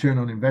return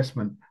on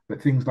investment, but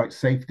things like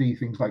safety,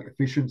 things like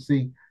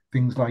efficiency,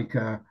 things like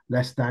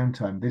less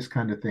downtime, this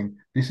kind of thing.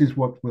 This is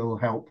what will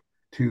help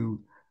to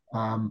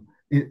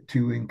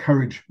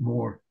encourage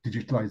more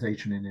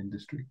digitalization in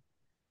industry.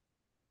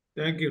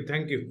 Thank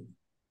you.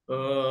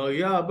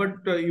 Yeah,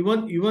 but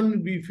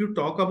even if you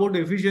talk about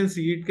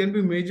efficiency, it can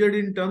be measured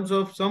in terms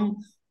of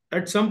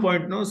at some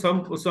point, no,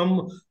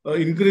 some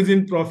increase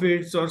in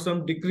profits or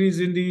some decrease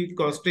in the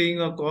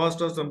costing or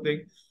cost or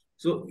something.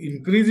 So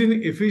increase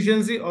in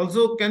efficiency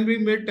also can be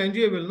made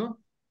tangible, no?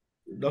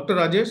 Dr.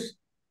 Rajesh?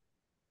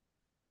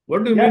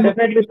 What do you mean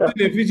definitely, by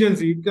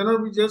efficiency? It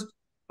cannot be just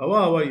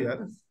hawa, yeah.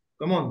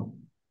 Come on.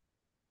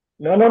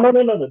 No.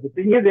 The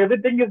thing is,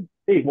 everything is,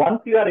 see,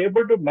 once you are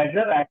able to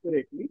measure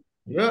accurately.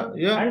 Yeah.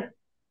 And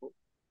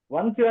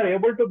once you are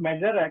able to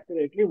measure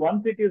accurately,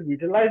 once it is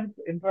visualized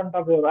in front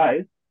of your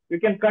eyes, you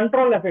can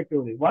control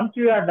effectively. Once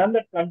you have done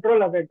that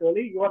control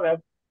effectively, your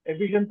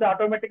efficiency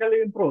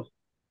automatically improves.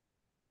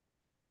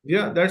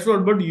 Yeah, that's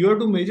what. But you have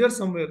to measure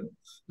somewhere.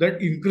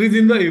 That increase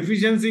in the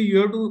efficiency,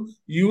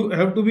 you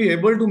have to be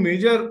able to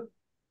measure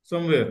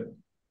somewhere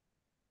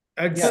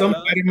at some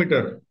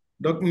parameter.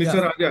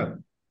 Mr. Raja.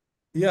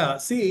 Yeah,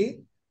 see,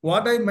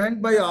 what I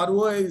meant by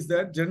ROI is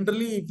that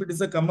generally, if it is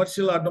a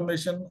commercial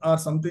automation or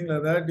something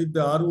like that, if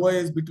the ROI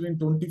is between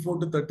 24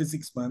 to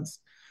 36 months,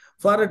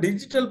 for a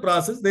digital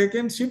process, they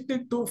can shift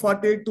it to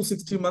 48 to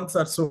 60 months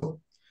or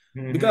so.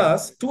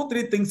 Because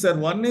 2-3 things, sir.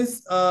 One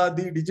is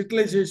the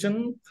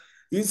digitalization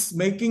is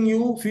making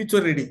you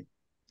future ready.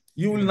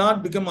 You will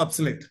not become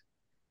obsolete,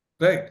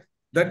 right?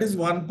 That is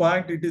one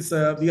point. It is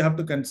we have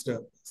to consider.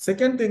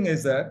 Second thing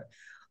is that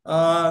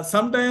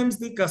sometimes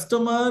the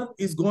customer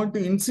is going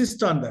to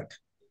insist on that.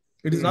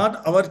 It is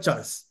not our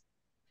choice.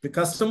 The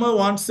customer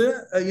wants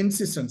a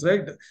insistence,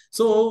 right?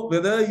 So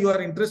whether you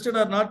are interested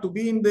or not to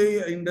be in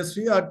the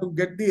industry or to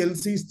get the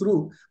LCs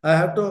through, I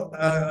have to,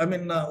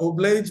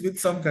 oblige with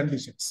some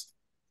conditions.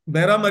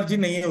 मेरा मर्जी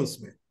नहीं है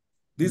उसमें.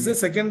 This is the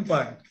second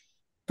point.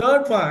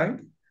 Third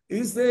point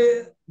is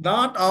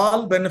not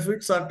all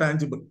benefits are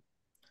tangible,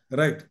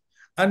 right?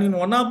 And in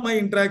one of my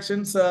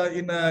interactions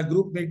in a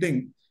group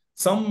meeting,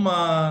 some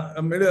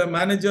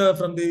manager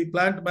from the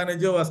plant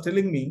manager was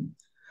telling me,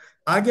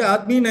 आगे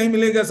आदमी नहीं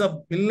मिलेगा,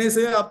 सब मिलने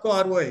से आपको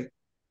ROI.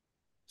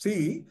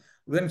 See,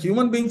 when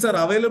human beings are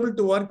available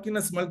to work in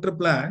a smelter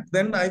plant,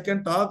 then I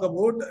can talk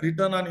about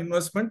return on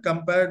investment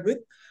compared with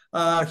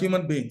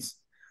human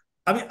beings.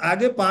 अभी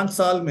आगे 5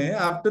 साल में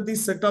after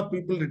this set of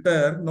people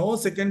retire, no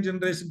second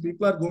generation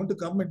people are going to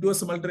come into a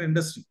smelter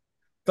industry.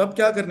 तब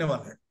क्या करने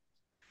वाला है?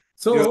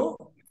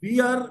 So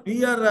we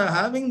are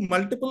having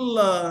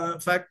multiple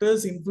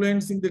factors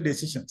influencing the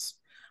decisions,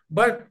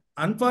 but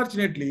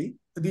unfortunately,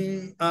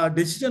 the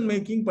decision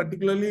making,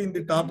 particularly in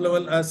the top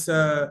level, as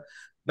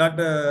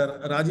Dr.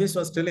 Rajesh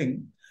was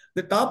telling,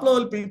 the top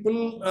level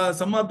people,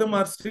 some of them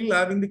are still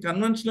having the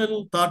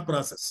conventional thought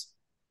process.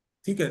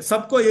 ठीक है,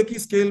 सबको एक ही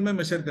scale में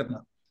major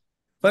करना.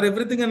 For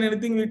everything and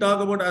anything we talk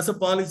about as a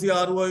policy,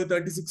 ROI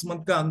 36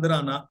 month का अंदर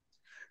आना.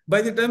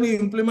 By the time you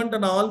implement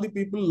and all the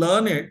people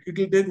learn it, it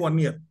will take 1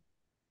 year.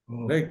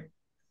 Right.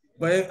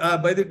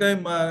 By the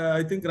time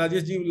I think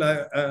Rajesh ji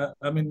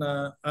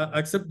will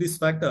accept this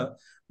factor,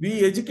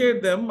 we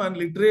educate them and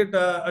literate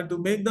to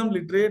make them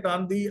literate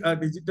on the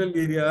digital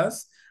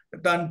areas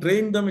and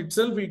train them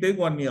itself will take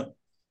 1 year.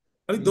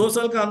 अभी 2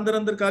 साल का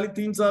अंदर खाली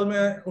 3 साल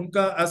में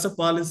उनका as a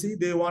policy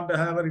they want to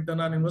have a return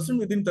on investment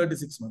within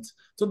 36 months.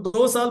 So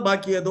 2 साल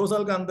बाकी है, 2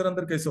 साल का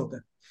अंदर कैसे होता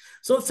है?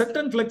 So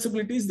certain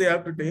flexibilities they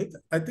have to take.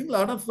 I think a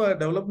lot of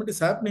development is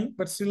happening,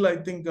 but still I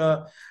think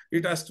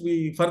it has to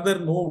be further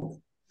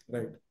moved.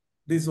 Right.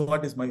 This is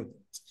what is my opinion.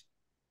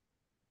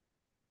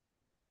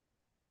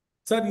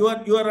 Sir,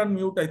 you are on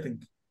mute, I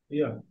think.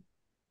 Yeah.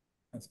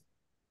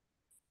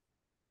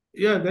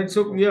 Yeah, that's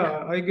okay.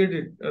 Yeah, I get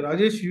it.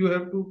 Rajesh, you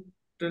have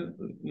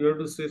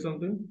to say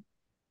something.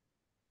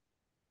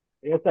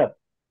 Yes, sir.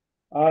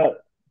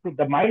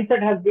 The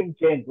mindset has been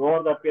changed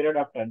over the period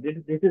of time.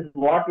 This is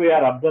what we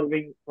are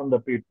observing from the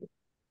people.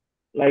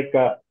 Like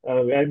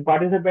I'm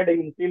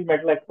participating in Steel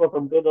Metal Expo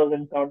from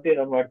 2017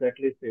 onwards, at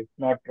least it's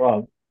not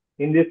wrong.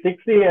 In these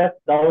 6 years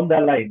down the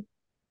line,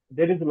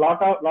 there is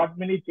lot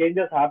many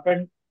changes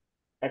happened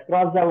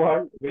across the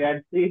world. We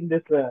had seen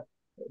this.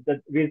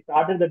 We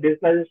started the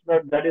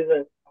digitalization. That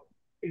is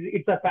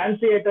it's a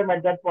fancy item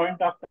at that point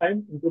of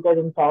time in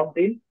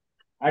 2017,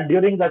 and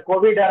during the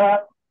COVID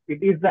era,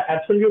 it is the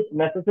absolute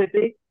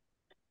necessity.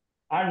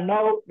 And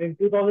now in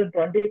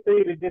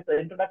 2023, with this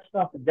introduction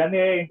of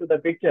GenAI into the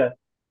picture,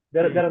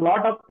 there are a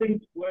lot of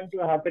things going to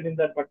happen in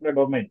that particular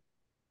domain.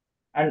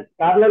 And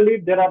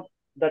parallelly, there are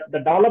the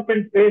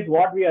development phase,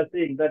 what we are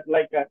seeing, that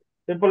like a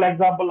simple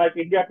example, like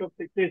India took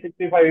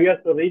 65 years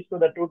to reach to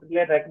the $2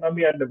 trillion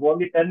economy and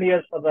only 10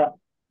 years for the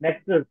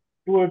next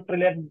 $2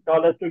 trillion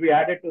to be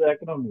added to the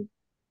economy.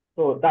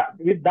 So that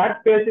with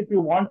that pace, if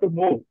you want to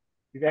move,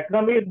 if the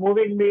economy is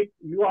moving,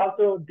 you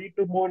also need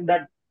to move in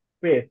that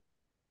pace.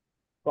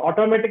 So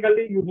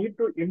automatically, you need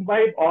to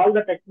imbibe all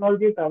the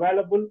technologies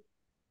available,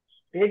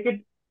 take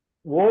it,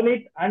 own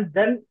it, and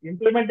then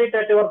implement it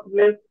at your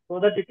place so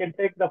that you can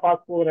take the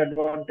fast forward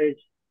advantage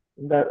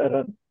in the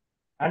run.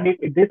 And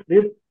this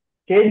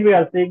change we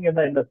are seeing in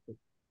the industry.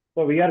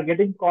 So we are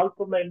getting calls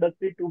from the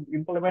industry to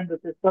implement the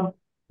system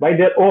by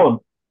their own.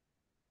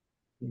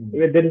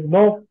 There is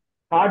no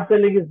hard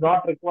selling is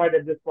not required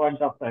at this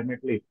point of time,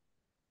 at least.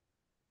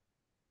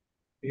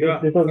 Yeah.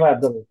 This is my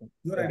observation.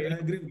 I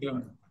agree with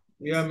you.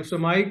 Yeah, Mr.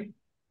 Mike.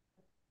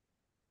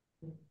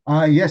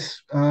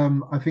 Yes,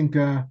 I think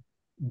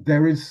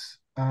there is.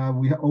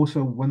 We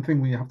also one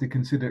thing we have to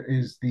consider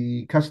is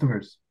the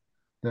customers.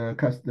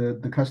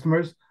 The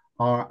customers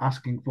are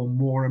asking for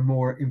more and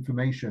more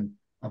information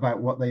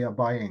about what they are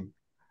buying,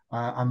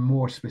 and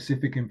more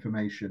specific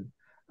information.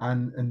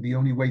 And the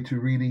only way to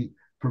really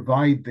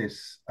provide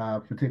this,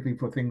 particularly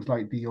for things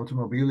like the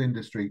automobile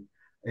industry,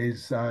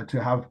 is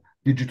to have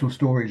digital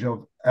storage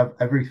of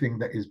everything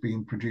that is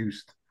being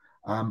produced,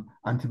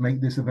 and to make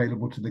this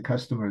available to the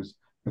customers.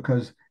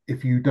 Because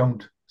if you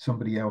don't,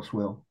 somebody else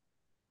will.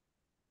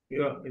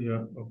 Yeah.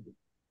 Okay.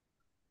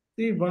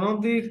 See, one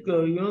of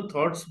the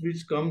thoughts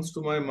which comes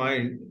to my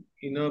mind,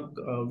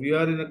 we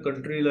are in a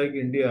country like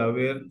India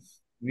where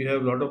we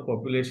have a lot of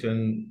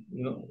population.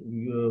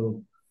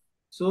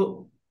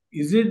 So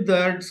is it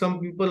that some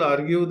people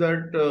argue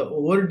that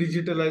over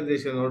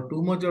digitalization or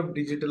too much of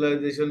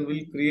digitalization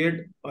will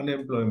create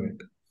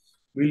unemployment,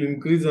 will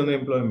increase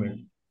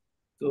unemployment?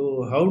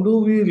 So how do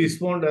we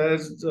respond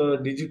as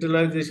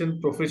digitalization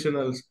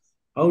professionals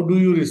How do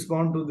you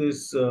respond to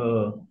this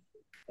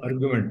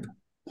argument?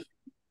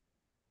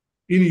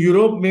 In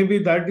Europe, maybe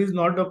that is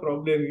not a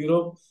problem.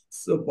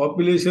 Europe's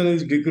population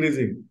is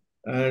decreasing,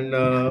 and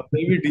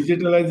maybe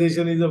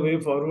digitalization is a way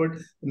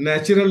forward,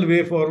 natural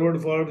way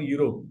forward for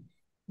Europe.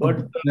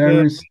 But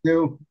there is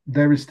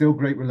still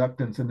great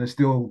reluctance, and there's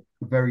still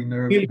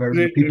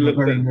people are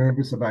very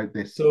nervous about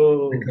this.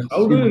 So, because,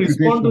 how do you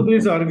respond to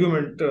this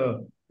argument,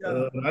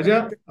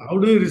 Raja? How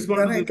do you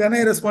respond to this? Can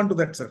I respond to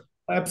that, sir?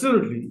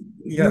 Absolutely.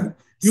 Yeah.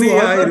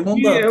 I remember.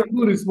 You have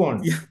to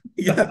respond.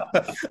 Yeah.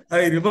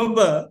 I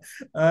remember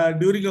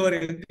during our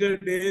younger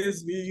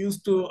days, we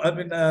used to,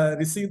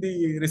 receive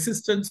the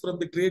resistance from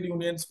the trade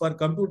unions for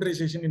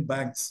computerization in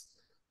banks.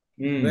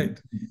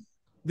 Right.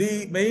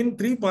 The main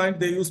 3 points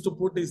they used to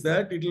put is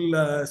that it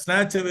will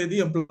snatch away the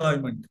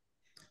employment.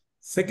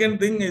 Second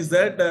thing is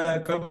that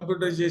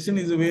computerization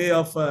is a way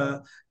of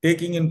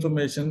taking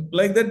information.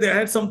 Like that, they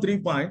had some 3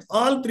 points.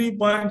 All 3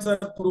 points are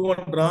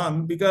proven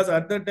wrong because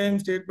at that time,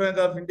 State Bank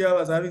of India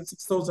was having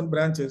 6,000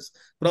 branches.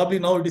 Probably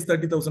now it is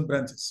 30,000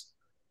 branches.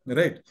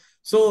 Right?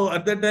 So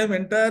at that time,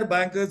 entire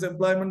bankers'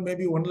 employment,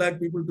 maybe 1 lakh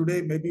people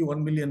today, maybe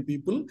 1 million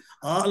people,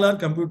 all are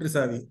computer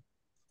savvy.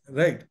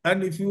 Right?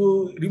 And if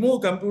you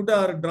remove computer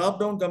or drop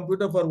down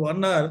computer for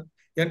 1 hour,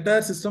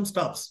 entire system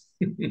stops.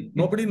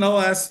 Nobody now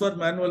asks for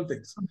manual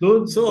things.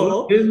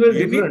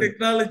 Any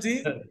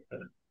technology,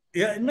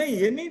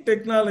 any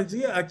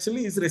technology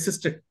actually is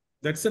resisted.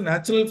 That's a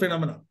natural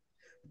phenomenon.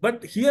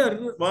 But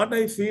here, what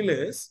I feel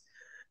is,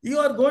 you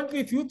are going to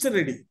be future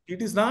ready.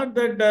 It is not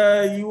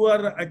that you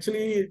are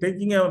actually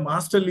taking a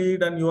master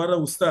lead and you are a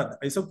ustad.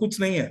 Aisa kuch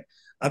nahi hai.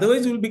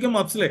 Otherwise, you will become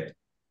obsolete.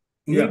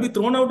 You will be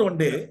thrown out one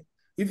day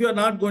if you are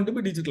not going to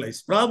be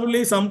digitalized.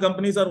 Probably some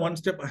companies are 1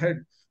 step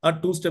ahead or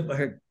 2 steps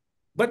ahead.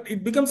 But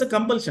it becomes a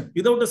compulsion.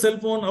 Without a cell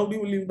phone, how do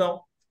you live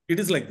now? It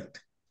is like that.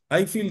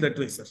 I feel that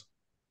way, sir.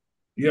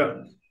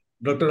 Yeah.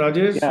 Dr.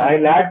 Rajesh? I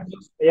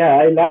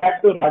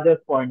like to Raja's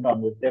point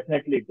on this.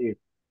 Definitely it is.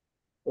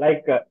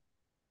 Like,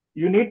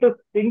 you need to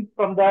think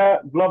from the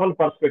global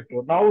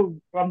perspective. Now,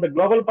 from the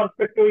global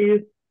perspective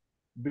is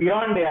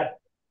beyond Earth.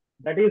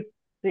 That is,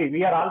 see,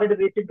 we are already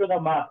reaching to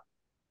the Mars.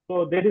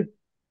 So there is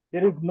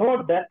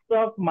no depth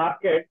of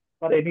market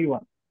for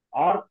anyone,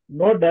 or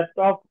no depth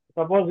of,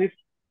 suppose if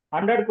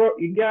 100 crore,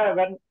 India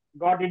when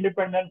got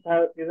independence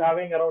is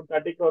having around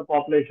 30 crore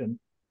population,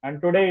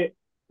 and today,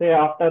 say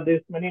after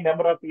this many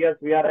number of years,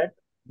 we are at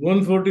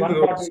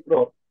 140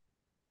 crore,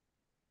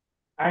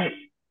 and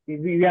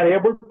we are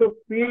able to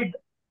feed,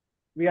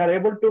 we are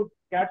able to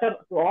cater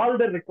to all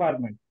the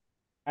requirements,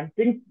 and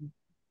things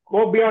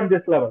go beyond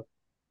this level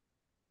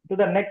to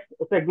the next,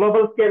 say,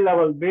 global scale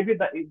level. Maybe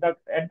the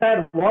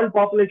entire world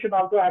population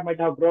also I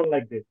might have grown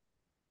like this.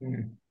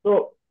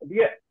 So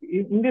we are,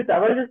 in this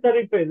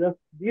evolutionary phases,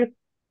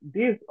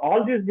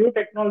 all these new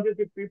technologies,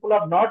 if people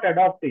are not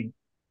adopting,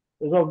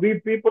 so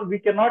we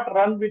cannot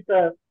run with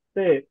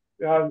say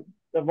the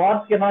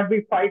wars cannot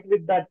be fight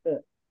with that.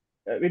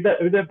 With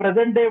the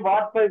present day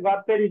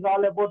warfare is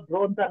all about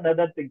drones and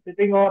other things.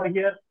 Sitting over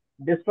here,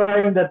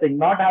 destroying the thing,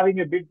 not having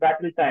a big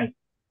battle tank.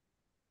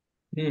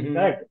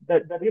 Correct.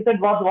 The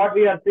recent was what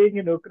we are seeing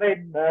in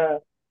Ukraine,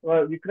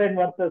 Ukraine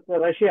versus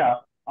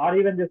Russia, or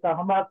even this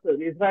Hamas,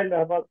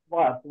 Israel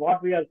was,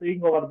 what we are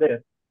seeing over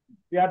there.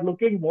 We are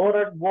looking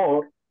more and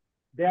more,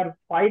 they are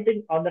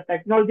fighting on the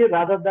technology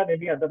rather than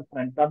any other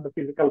front, on the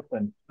physical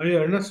front. I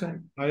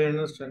understand.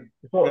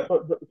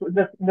 So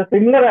the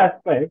similar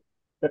aspect,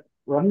 that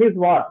one is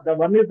what? The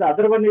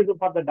other one is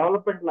for the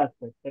developmental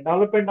aspect. The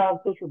development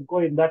also should go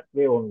in that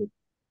way only.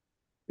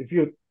 If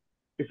you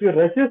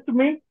resist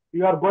me,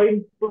 you are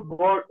going to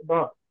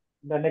go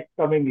the next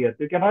coming years.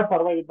 You cannot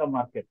survive in the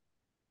market.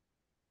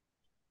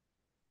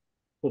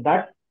 So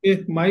that.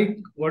 Mike,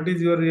 what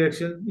is your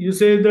reaction? You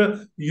say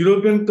the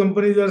European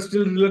companies are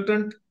still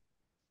reluctant.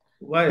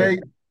 Why?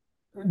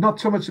 Not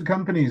so much the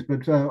companies,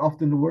 but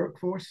often the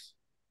workforce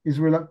is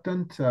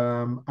reluctant,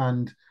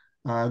 and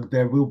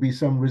there will be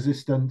some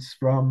resistance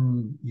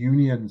from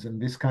unions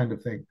and this kind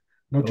of thing.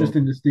 Not just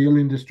in the steel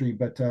industry,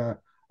 but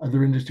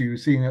other industry. We're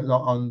seeing it a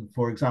lot on,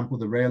 for example,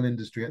 the rail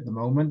industry at the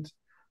moment,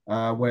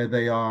 where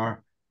they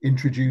are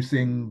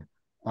introducing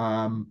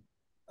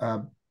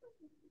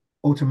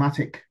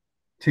automatic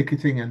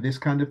ticketing and this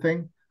kind of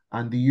thing,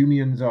 and the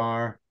unions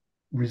are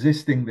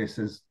resisting this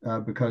as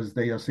because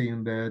they are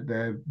seeing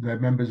their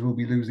members will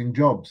be losing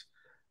jobs.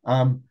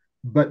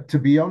 But to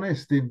be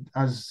honest,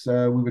 as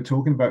we were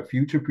talking about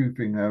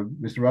future-proofing,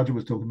 Mr. Raja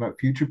was talking about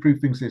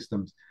future-proofing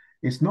systems.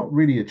 It's not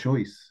really a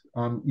choice.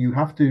 You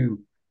have to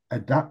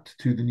adapt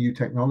to the new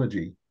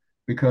technology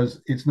because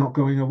it's not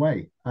going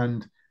away,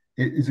 and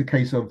it is a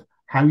case of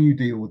how you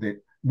deal with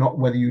it, not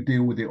whether you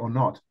deal with it or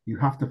not. You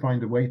have to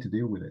find a way to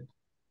deal with it.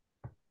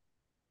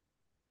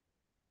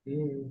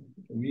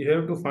 We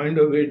have to find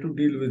a way to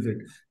deal with it.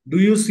 Do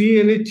you see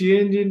any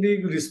change in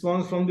the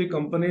response from the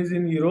companies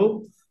in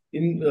Europe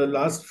in the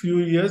last few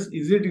years?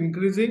 Is it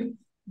increasing?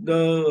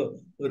 The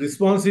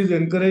response is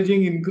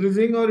encouraging,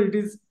 increasing, or it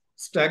is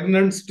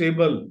stagnant,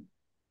 stable?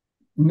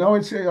 No,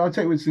 I'd say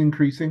it's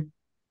increasing.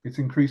 It's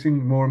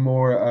increasing. More and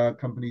more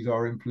companies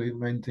are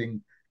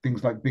implementing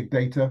things like big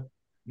data,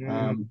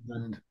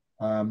 and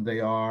they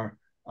are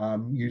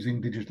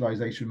using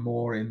digitalization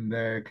more in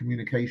their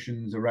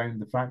communications around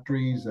the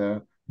factories,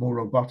 more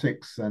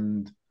robotics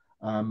and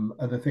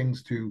other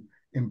things to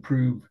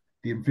improve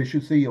the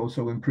efficiency,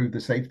 also improve the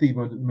safety.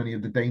 Many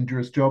of the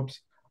dangerous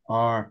jobs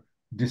are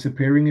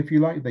disappearing, if you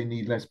like. They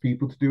need less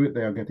people to do it.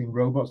 They are getting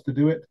robots to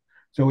do it.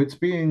 So it's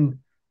being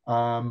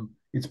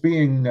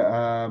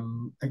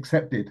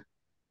accepted.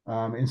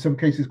 In some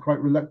cases, quite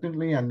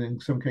reluctantly, and in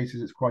some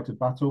cases, it's quite a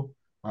battle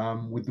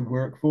with the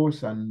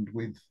workforce and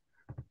with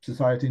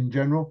society in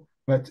general.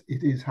 But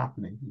it is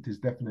happening. It is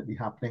definitely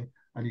happening,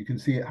 and you can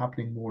see it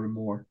happening more and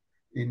more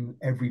in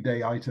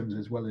everyday items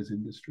as well as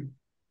industry.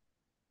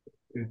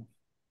 Okay.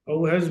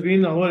 How has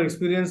been our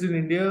experience in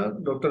India,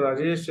 Dr.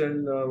 Rajesh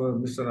and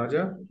Mr.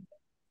 Raja?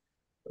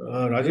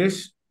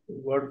 Rajesh,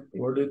 what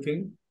do you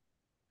think?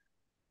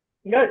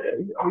 Yeah,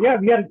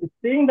 we are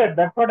seeing that.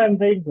 That's what I'm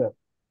saying, sir.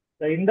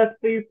 The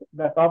industries,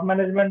 the top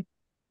management,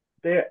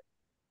 they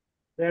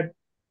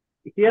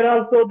here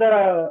also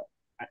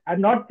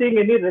I'm not seeing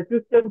any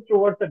resistance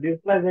towards the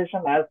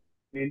digitalization as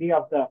any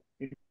of the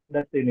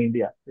industry in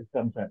India is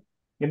concerned.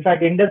 In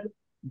fact,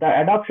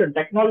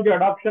 technology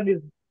adoption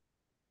is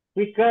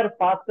quicker,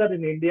 faster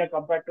in India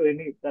compared to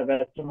the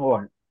Western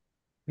world.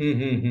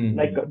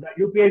 Like the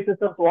UPI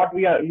systems,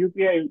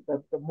 UPI,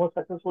 the most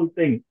successful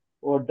thing,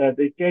 or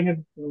the change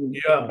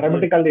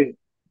dramatically.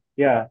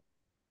 Yeah.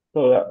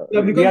 So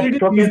because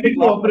it is easy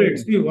to operate.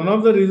 See, one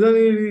of the reasons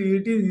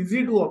it is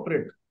easy to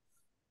operate.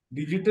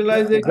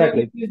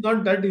 Digitalization is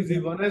not that easy.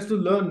 One has to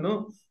learn,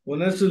 no?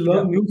 One has to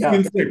learn new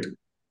skill set.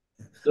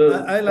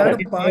 I'll add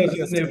a point.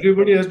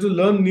 Everybody has to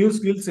learn new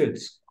skill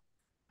sets.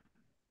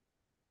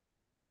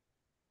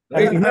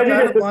 Right? Imagine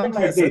a system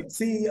like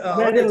this.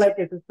 Imagine like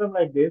a system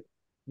like this.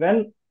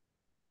 When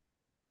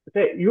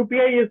say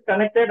UPI is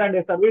connected and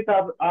a service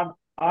or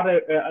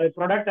a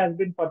product has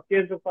been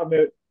purchased from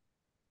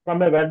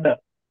a vendor,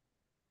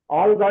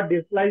 all got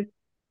digitalized.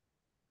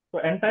 So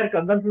entire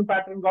consumption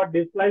pattern got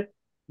digitalized.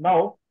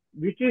 Now,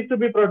 which is to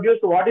be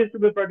produced, what is to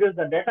be produced,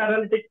 the data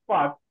analytics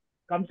part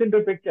comes into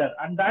picture,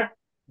 and that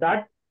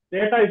data,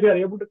 if you are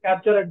able to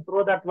capture and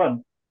throw that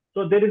one,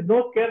 so there is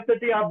no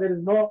scarcity, or there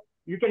is no,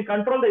 you can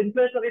control the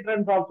inflationary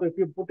trends also if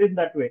you put it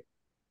that way.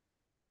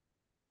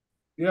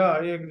 Yeah,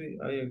 I agree.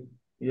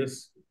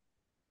 Yes.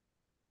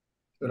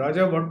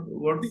 Raja,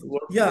 what?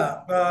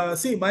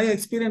 See, my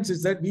experience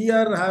is that we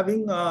are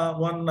having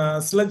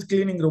one sludge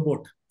cleaning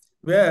robot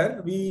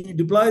where we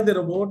deploy the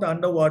robot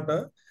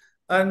underwater,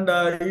 and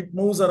it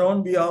moves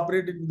around. We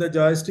operate it with the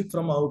joystick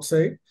from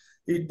outside.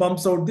 It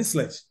pumps out the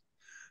sludge.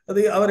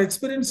 Our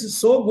experience is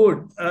so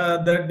good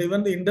that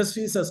even the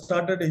industries have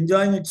started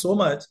enjoying it so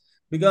much,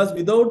 because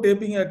without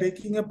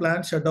taking a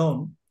plant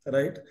shutdown,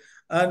 right,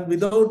 and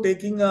without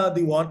taking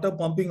the water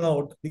pumping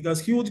out, because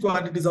huge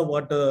quantities of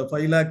water,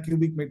 5 lakh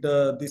cubic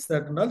meter, this,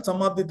 that, and all,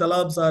 some of the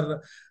talabs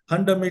are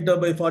 100 meter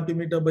by 40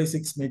 meter by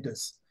 6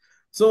 meters.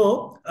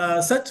 So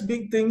such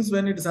big things,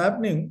 when it is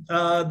happening,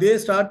 they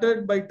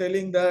started by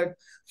telling that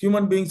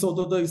human beings,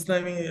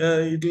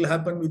 it will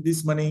happen with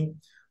this money,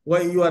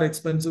 why you are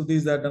expensive,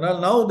 this, that, and all.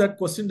 Now that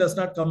question does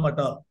not come at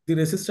all. The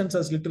resistance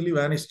has literally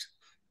vanished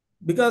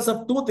because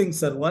of two things,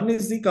 sir. One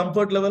is the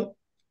comfort level.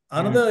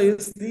 Another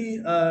is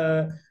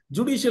the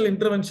judicial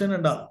intervention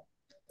and all.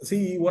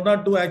 See, 1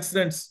 or 2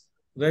 accidents,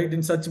 right,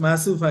 in such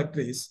massive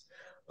factories,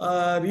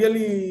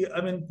 really,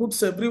 I mean,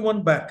 puts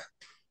everyone back.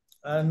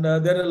 And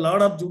there are a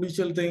lot of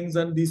judicial things,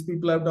 and these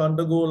people have to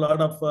undergo a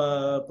lot of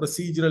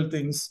procedural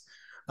things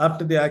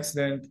after the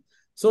accident.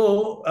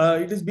 So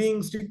it is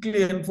being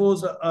strictly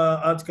enforced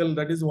article.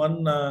 That is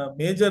one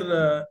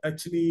major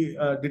actually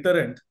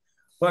deterrent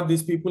for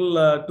these people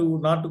to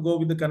not to go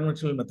with the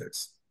conventional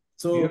methods.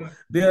 So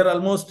they are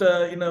almost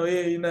in a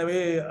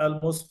way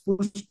almost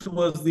pushed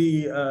towards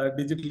the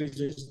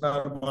digitalization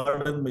or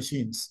modern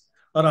machines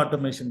or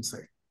automation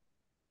side.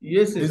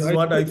 Yes, this is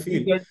what I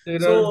feel. That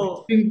there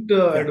are distinct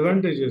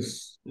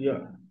advantages.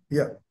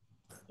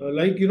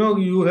 Like,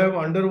 you have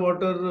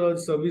underwater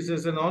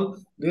services and all.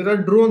 There are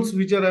drones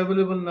which are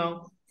available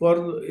now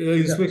for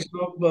inspection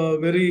of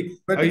very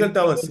vertical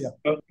towers.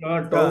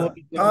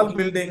 Tall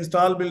buildings,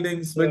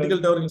 vertical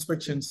tower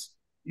inspections.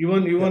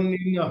 Even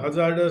in a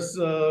hazardous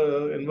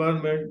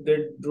environment,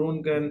 that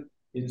drone can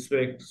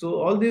inspect. So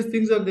all these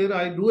things are there.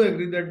 I do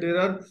agree that there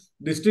are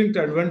distinct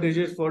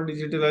advantages for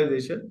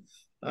digitalization.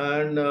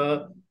 And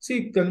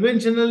see,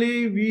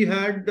 conventionally, we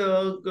had,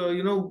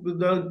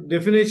 the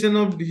definition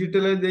of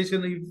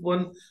digitalization. If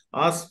one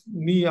asks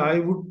me, I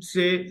would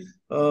say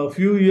a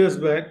few years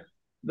back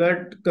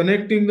that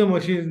connecting the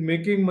machines,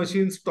 making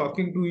machines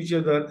talking to each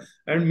other,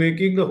 and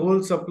making the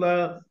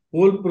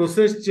whole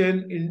process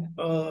chain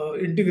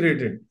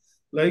integrated.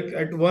 Like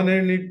at one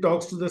end, it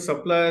talks to the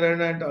supplier,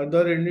 and at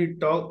other end,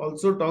 it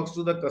also talks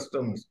to the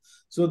customers.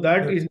 So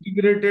that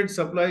integrated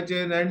supply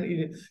chain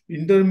and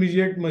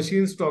intermediate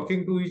machines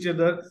talking to each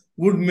other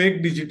would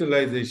make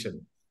digitalization.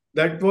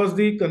 That was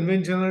the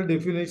conventional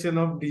definition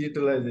of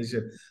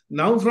digitalization.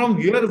 Now, from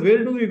here,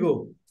 where do we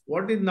go?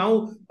 What is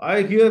now?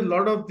 I hear a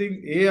lot of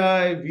things,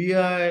 AI,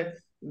 VI,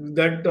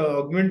 that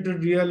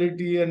augmented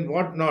reality and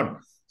what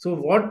not. So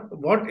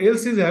what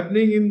else is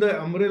happening in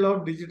the umbrella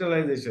of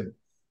digitalization?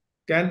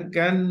 Can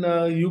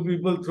you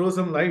people throw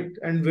some light?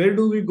 And where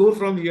do we go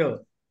from here?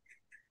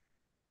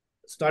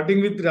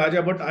 Starting with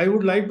Raja, but I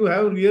would like to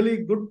have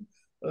really good,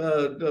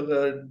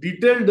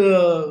 detailed,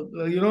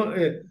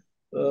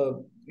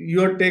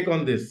 your take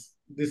on this.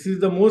 This is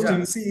the most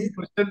Yeah, see,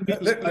 important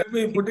question which let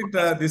me put it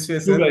this way,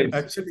 you sir. guys.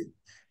 Actually,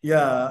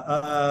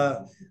 yeah.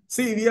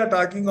 See, we are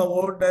talking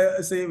about,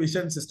 say,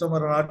 vision system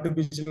or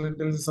artificial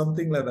intelligence,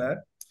 something like that.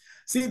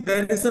 See,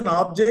 there is an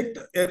object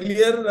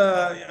earlier.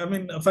 I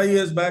mean, 5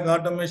 years back,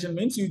 automation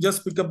means you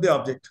just pick up the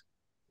object,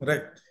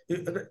 right?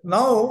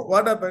 Now,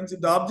 what happens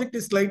if the object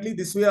is slightly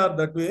this way or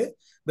that way?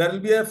 There will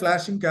be a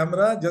flashing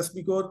camera just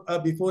before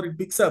it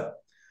picks up,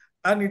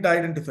 and it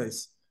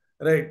identifies,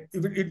 right?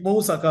 If it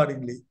moves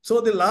accordingly.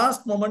 So the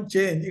last moment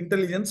change,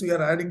 intelligence, we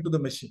are adding to the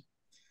machine.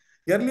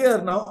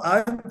 Earlier, now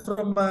I'm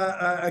from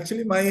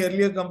actually my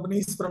earlier company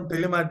is from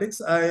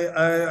telematics.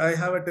 I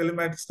have a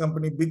telematics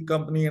company, big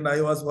company, and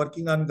I was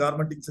working on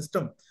garmenting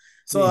system.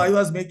 So I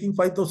was making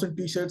 5,000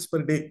 t-shirts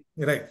per day,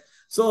 right?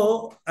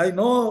 So I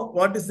know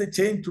what is the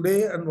change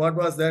today and what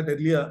was that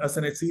earlier. As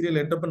a serial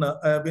entrepreneur,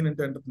 I have been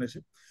into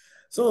entrepreneurship.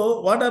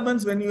 So what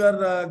happens when you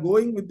are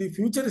going with the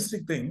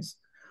futuristic things?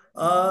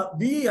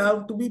 We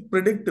have to be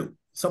predictive.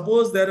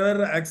 Suppose there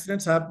are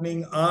accidents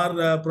happening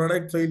or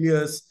product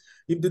failures.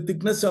 If the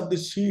thickness of the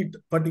sheet,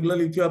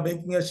 particularly if you are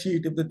making a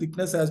sheet, if the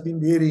thickness has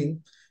been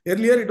varying,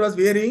 earlier it was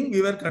varying,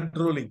 we were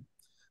controlling.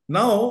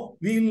 Now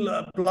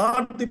we'll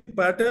plot the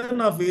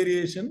pattern of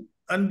variation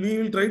and we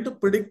will try to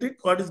predict it,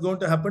 what is going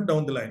to happen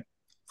down the line,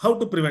 how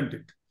to prevent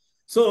it.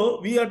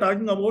 So we are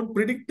talking about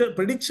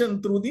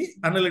prediction through the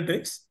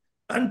analytics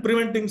and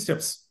preventing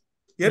steps.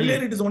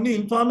 Earlier, it is only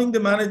informing the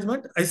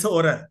management, I saw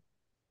ora.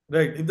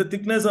 Right. If the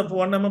thickness of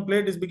 1 mm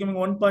plate is becoming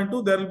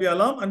 1.2, there will be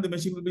alarm and the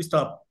machine will be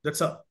stopped.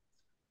 That's all.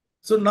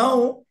 So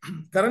now,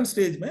 current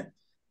stage mein,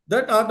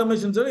 that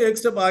automation is एक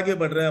step आगे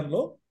बढ़ रहे हैं हम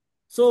लोग.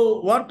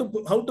 So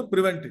how to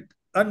prevent it?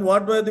 And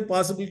what were the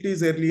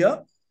possibilities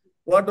earlier?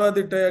 What were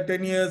the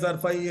 10 years or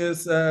 5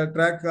 years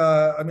track,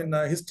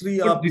 history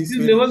But of this this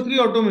is level 3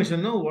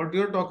 automation, no? What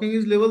you're talking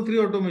is level 3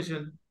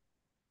 automation.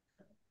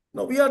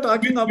 No, we are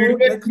talking Giving about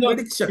feedback,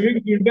 prediction.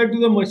 giving feedback to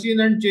the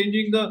machine and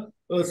changing the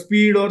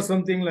speed or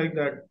something like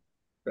that.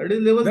 That is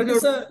level 3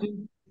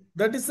 automation.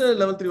 That is a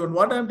level 3 one.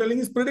 What I am telling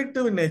is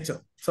predictive in nature.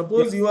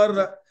 Suppose you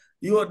are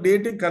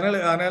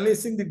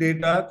analyzing the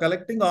data,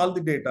 collecting all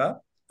the data,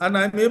 and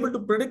I am able to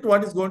predict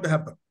what is going to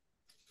happen.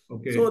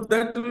 Okay. So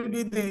that will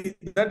be the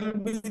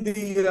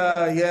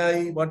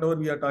AI, whatever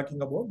we are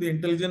talking about. The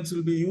intelligence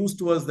will be used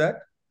towards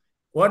that.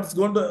 What is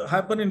going to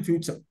happen in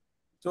future?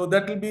 So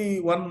that will be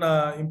one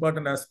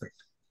important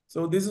aspect.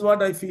 So this is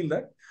what I feel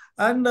that.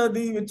 And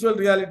the virtual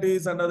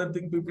realities and other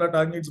thing people are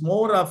talking, it's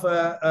more of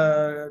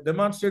a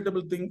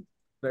demonstrable thing,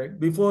 right?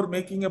 Before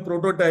making a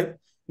prototype,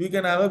 we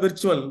can have a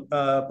virtual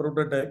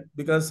prototype,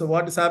 because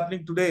what is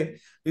happening today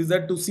is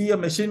that to see a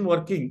machine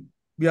working,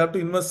 we have to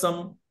invest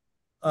some,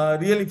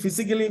 really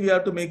physically we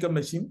have to make a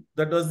machine.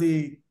 That was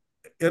the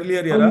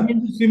earlier era.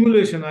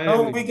 Simulation.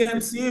 Now we can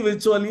see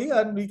virtually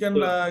and we can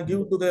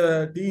give to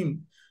the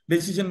team,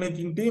 decision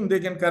making team, they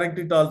can correct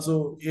it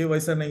also. Ye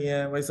vaisa nahi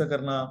hai, vaisa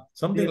karna,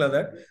 something like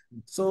that.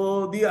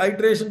 So the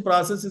iteration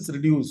process is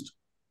reduced.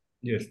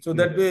 Yes. So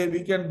that way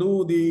we can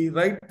do the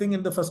right thing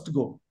in the first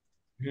go.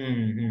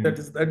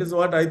 That is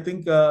what I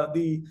think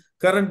the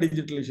current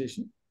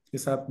digitalization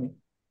is happening.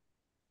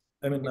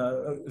 I mean,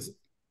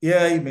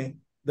 AI may,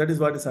 that is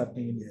what is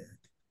happening in AI.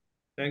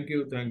 Thank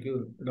you.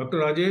 Dr.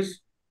 Rajesh,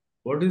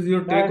 what is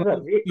your take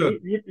on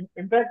this?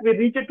 In fact, we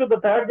reach it to the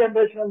third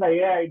generation of the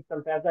AI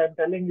itself, as I am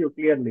telling you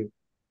clearly.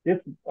 This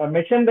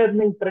machine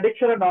learning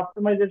prediction and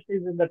optimization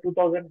is in the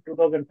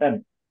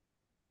 2010.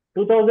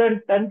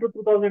 2010 to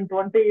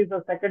 2020 is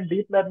the second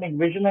deep learning,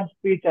 vision and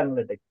speech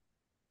analytics.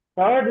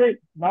 Third,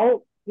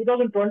 now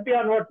 2020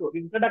 onwards,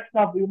 introduction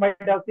of, you might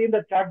have seen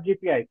the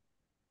ChatGPT.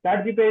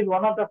 ChatGPT is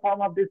one of the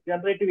form of this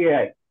generative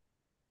AI.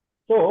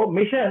 So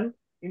mission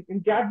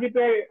in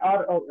ChatGPT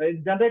or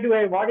generative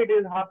AI, what it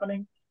is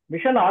happening,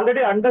 mission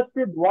already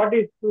understood what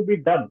is to be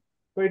done.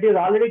 So it is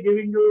already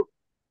giving you,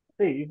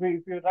 see,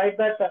 if you write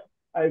that,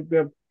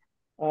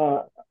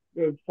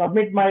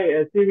 submit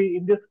my CV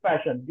in this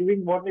fashion,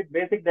 giving only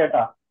basic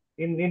data.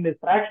 In a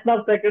fraction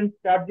of seconds,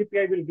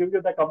 ChatGPT will give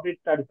you the complete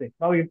statistics.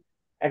 Now, you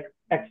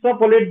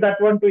extrapolate that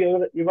one to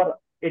your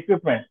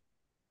equipment.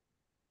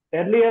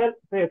 Earlier,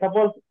 say,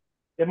 suppose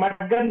a mud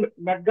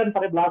gun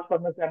for a blast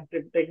furnace, I'm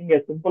taking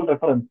a simple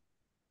reference.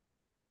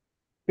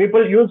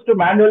 People used to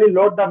manually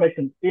load the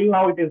machine. Till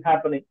now, it is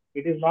happening.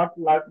 It is not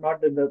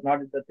in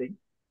the thing.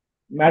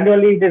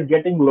 Manually, it is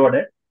getting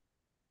loaded.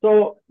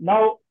 So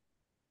now,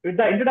 with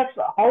the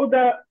introduction, how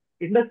the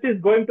industry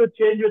is going to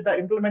change with the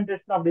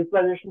implementation of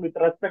digitalization with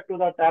respect to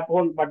the tap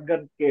hole mud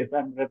gun case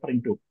I'm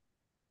referring to.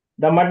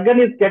 The mud gun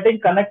is getting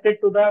connected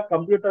to the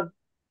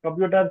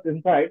computers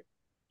inside.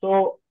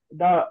 So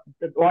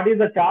what is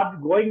the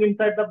charge going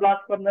inside the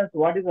blast furnace,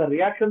 what is the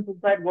reactions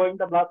inside going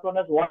the blast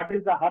furnace, what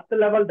is the Earth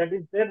level that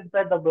is there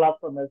inside the blast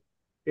furnace.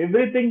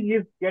 Everything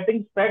is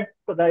getting fed,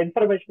 so the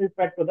information is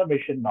fed to the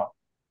machine now.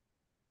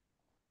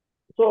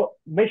 So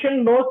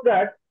machine knows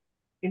that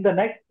in the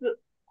next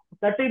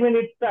 30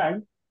 minutes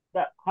time,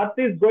 the Earth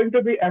is going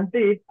to be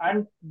emptied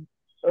and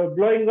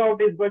blowing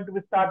out is going to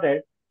be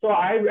started. So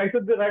I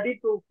should be ready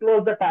to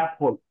close the tap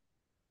hole.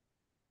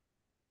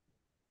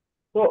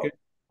 So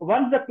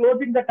once the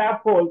closing the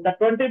tap hole, the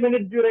 20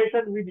 minutes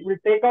duration, we will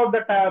take out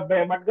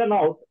the mud gun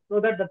out so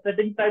that the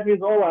setting time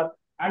is over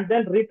and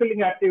then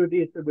refilling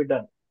activity is to be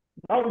done.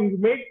 Now we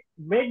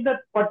make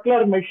that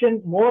particular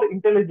machine more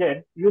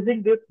intelligent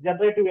using this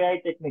generative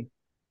AI technique.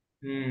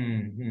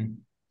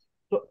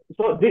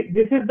 So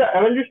this is the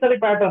evolutionary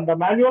pattern, the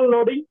manual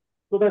loading.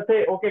 So they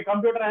say, okay,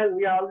 computer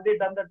we have already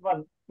done that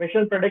one.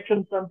 Machine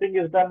prediction, something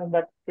is done in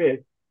that phase.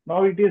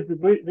 Now it is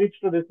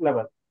reached to this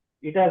level.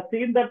 It has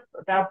seen that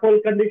tap hole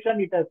condition.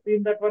 It has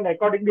seen that one.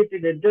 Accordingly,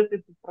 it adjusts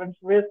its front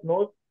face,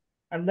 nose,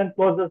 and then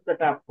closes the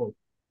tap hole.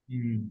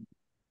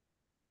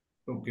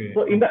 Okay.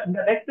 So in the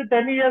next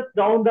 10 years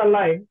down the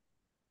line,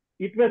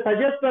 it may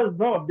suggest us,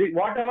 no,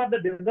 whatever the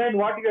design,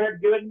 what you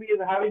had given me is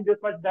having this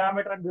much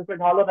diameter and this much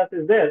hollowness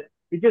is there,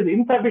 which is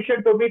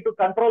insufficient to me to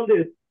control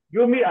this.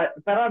 Give me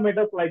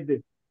parameters like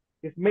this.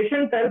 If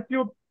machine tells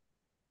you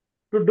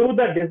to do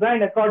the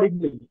design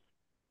accordingly,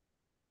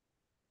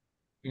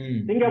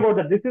 think about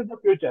that. This is the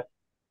future.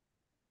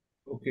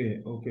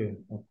 Okay.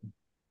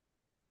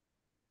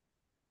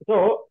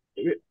 So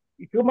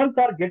humans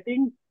are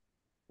getting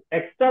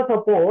extra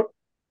support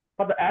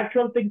for the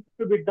actual things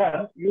to be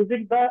done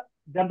using the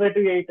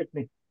generative AI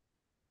technique.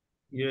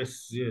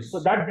 Yes. So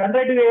that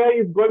generative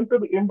AI is going to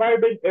be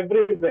imbibed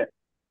everywhere.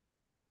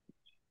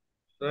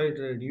 Right.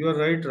 You are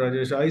right,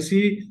 Rajesh. I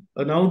see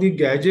now the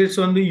gadgets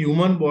on the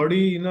human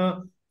body in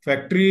a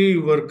factory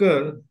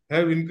worker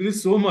have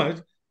increased so much,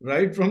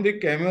 right from the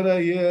camera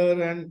here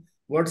and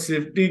what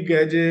safety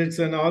gadgets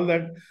and all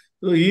that.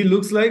 So he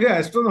looks like an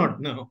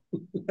astronaut now.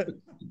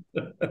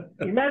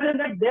 Imagine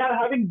that they are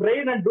having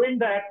brain and doing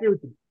the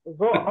activity.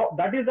 So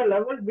that is the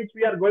level which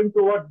we are going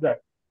towards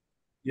that.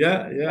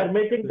 Yeah. We are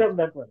making them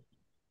that one.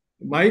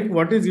 Mike,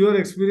 what is your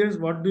experience?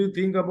 What do you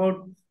think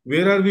about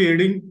where are we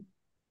heading?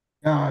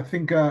 Yeah, I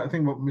think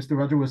what Mr.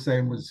 Raja was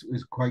saying was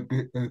quite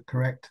good,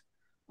 correct.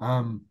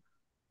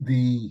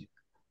 The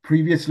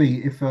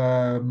previously, if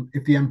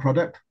the end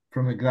product,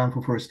 from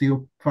example for a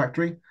steel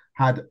factory,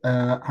 had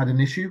an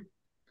issue,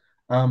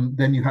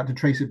 then you had to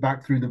trace it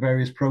back through the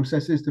various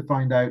processes to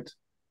find out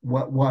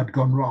what had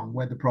gone wrong,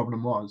 where the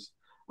problem was.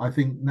 I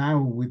think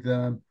now with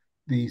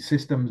the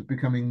systems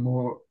becoming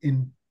more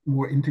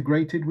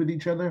integrated with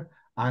each other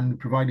and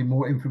providing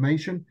more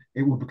information,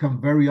 it will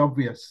become very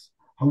obvious,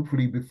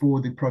 hopefully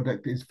before the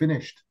product is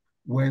finished,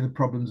 where the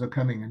problems are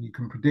coming, and you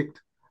can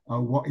predict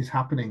what is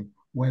happening,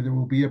 where there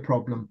will be a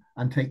problem,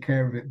 and take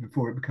care of it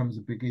before it becomes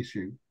a big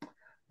issue.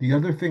 The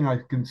other thing I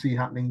can see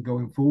happening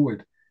going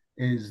forward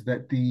is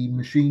that the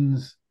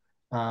machines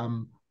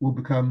will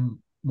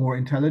become more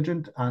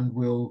intelligent and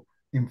will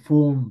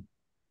inform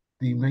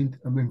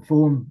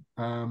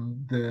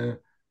the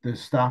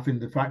staff in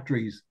the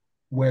factories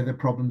where the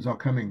problems are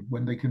coming,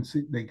 when they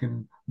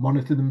can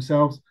monitor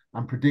themselves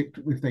and predict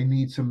if they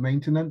need some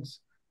maintenance,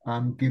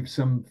 give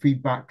some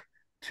feedback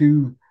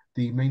to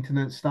the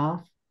maintenance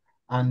staff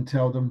and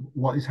tell them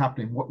what is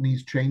happening, what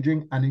needs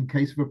changing, and in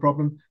case of a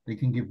problem, they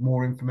can give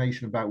more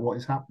information about what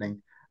is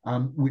happening,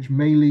 which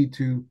may lead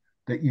to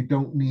that you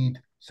don't need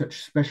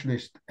such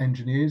specialist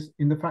engineers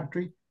in the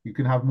factory. You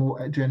can have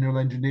more general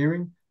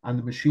engineering, and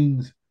the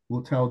machines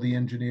will tell the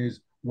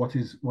engineers what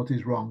is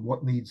wrong,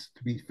 what needs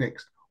to be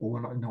fixed, or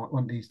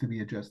what needs to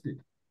be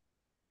adjusted.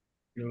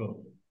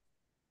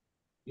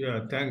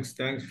 Yeah, thanks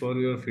for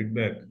your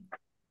feedback.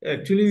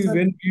 Actually,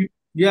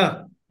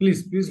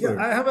 please. Yeah,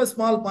 I have a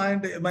small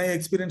point, my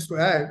experience to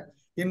add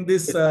in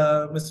this.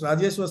 Mr.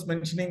 Rajesh was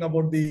mentioning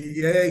about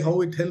the AI, how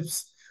it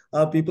helps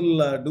people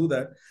do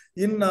that.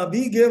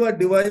 We gave a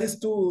device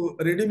to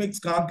ready-mix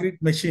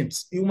concrete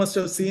machines. You must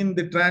have seen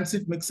the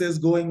transit mixers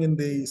going in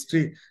the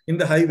street, in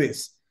the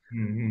highways.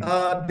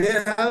 They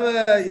have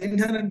an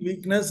inherent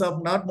weakness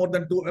of not more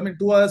than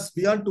 2 hours.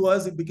 Beyond 2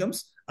 hours, it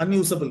becomes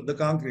unusable, the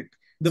concrete.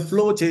 The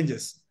flow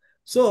changes.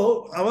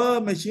 So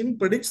our machine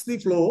predicts the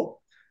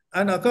flow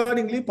and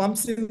accordingly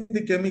pumps in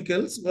the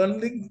chemicals while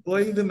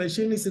the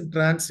machine is in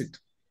transit.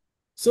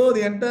 So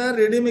the entire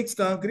ready-mix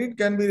concrete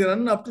can be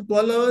run up to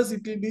 12 hours,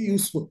 it will be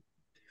useful.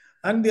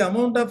 And the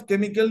amount of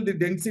chemical, the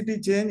density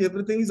change,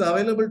 everything is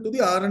available to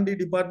the R&D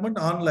department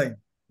online.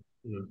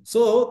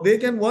 So they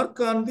can work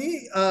on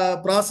the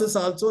process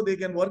also. They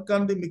can work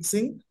on the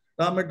mixing,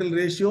 raw material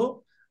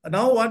ratio.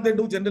 Now what they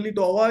do generally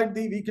to avoid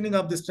the weakening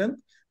of the strength,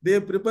 they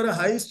prepare a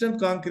high strength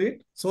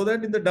concrete so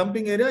that in the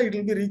dumping area, it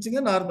will be reaching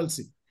a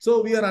normalcy.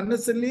 So we are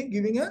unnecessarily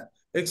giving a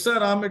extra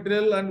raw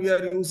material and we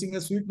are using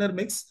a sweetener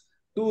mix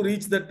to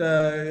reach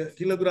that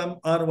kilogram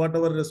or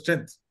whatever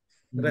strength.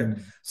 Right.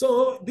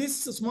 So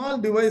these small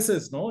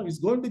devices is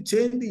going to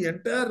change the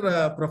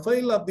entire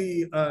profile of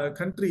the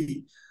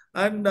country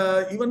And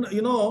even,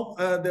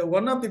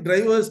 one of the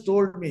drivers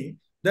told me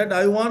that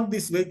I want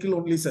this vehicle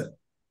only, sir,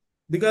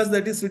 because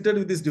that is fitted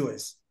with this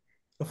device.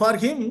 For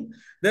him,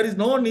 there is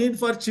no need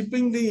for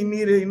chipping the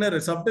inner.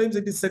 Sometimes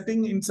it is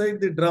setting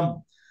inside the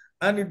drum,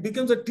 and it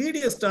becomes a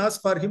tedious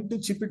task for him to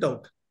chip it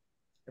out.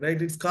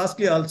 Right? It's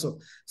costly also.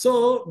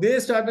 So they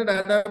started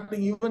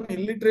adapting, even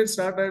illiterates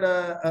started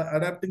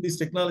adapting these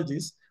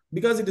technologies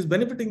because it is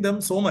benefiting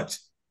them so much.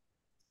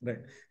 Right.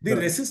 The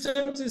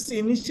resistance is the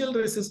initial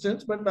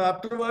resistance, but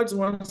afterwards,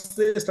 once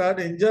they start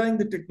enjoying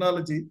the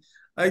technology,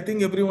 I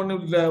think everyone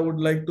would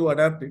like to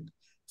adapt it.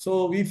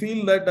 So we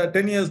feel that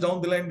 10 years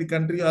down the line, the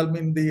country, I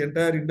mean, the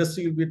entire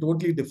industry will be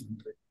totally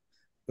different. Right?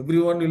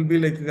 Everyone will be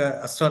like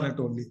astronaut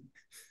only,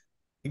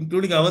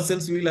 including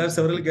ourselves. We will have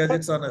several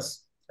gadgets on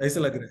us. I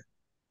still agree.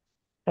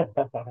 The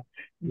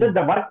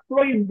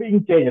workflow is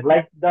being changed.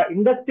 Like the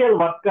industrial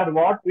worker,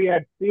 what we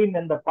had seen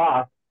in the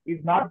past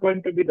is not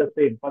going to be the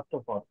same, first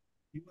of all.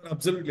 You are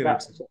absolutely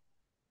right.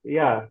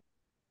 Yeah.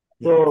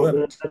 So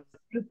the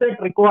skill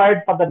set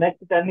required for the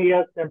next 10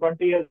 years,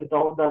 20 years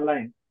down the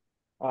line,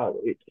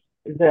 it's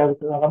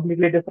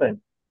completely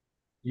different.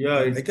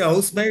 Yeah. Like a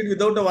housemaid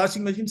without a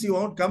washing machine, she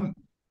won't come.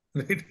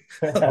 Right?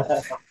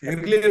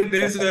 Earlier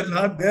days were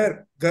not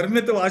there. घर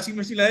में तो washing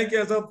machine है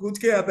क्या सब पूछ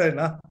के आता है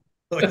ना.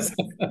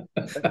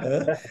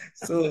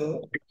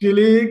 So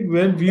actually,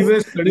 when we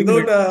were studying,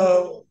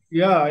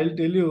 I'll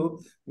tell you,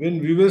 when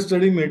we were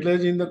studying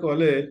metallurgy in the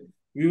college,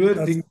 we were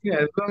thinking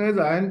as long as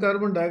iron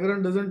carbon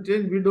diagram doesn't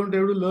change, we don't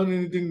have to learn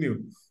anything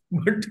new.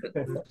 But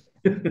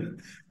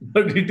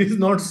but it is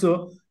not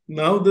so.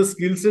 Now the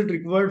skill set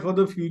required for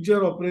the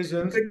future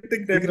operations in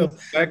the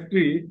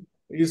factory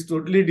is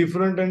totally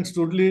different and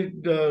totally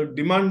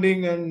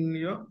demanding and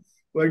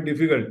quite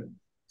difficult.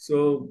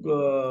 So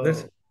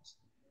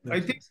I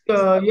think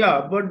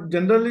but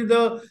generally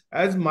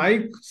as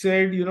Mike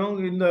said,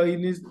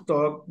 in his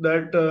talk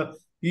that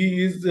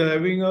he is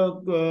having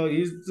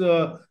he's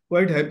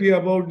quite happy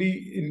about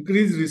the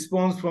increased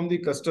response from the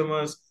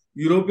customers.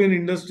 European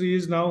industry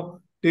is now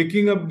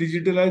taking up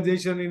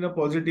digitalization in a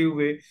positive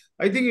way.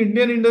 I think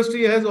Indian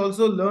industry has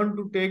also learned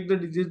to take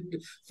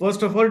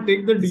first of all,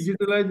 take the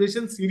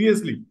digitalization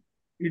seriously.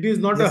 It is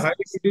not a hype,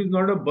 it is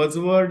not a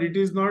buzzword, it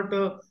is not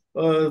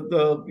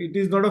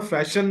a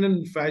fashion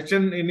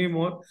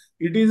anymore.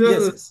 It is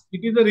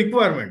a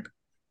requirement.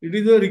 It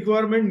is a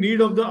requirement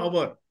need of the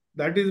hour.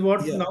 That is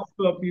what now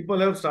people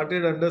have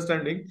started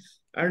understanding.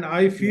 And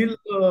I feel,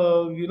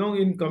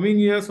 in coming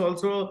years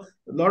also,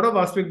 a lot of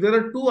aspects. There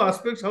are two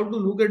aspects how to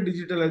look at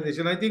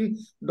digitalization. I think,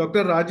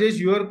 Dr. Rajesh,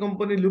 your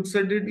company looks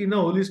at it in a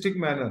holistic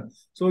manner.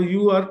 So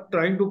you are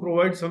trying to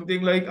provide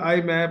something like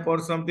iMap or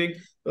something,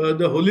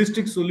 the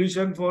holistic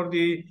solution for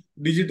the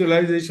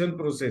digitalization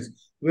process.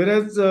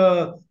 Whereas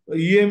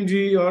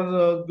EMG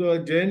or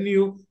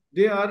JNU,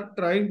 they are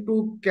trying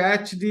to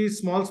catch the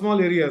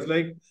small areas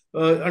like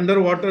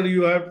underwater.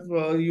 You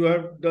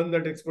have done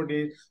that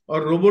expertise,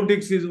 or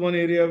robotics is one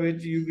area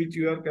which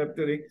you are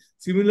capturing.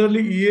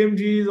 Similarly,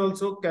 EMG is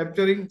also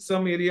capturing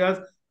some areas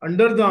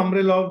under the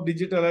umbrella of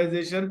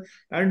digitalization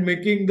and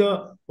making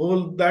the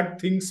whole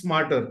that thing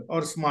smarter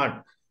or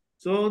smart.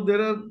 So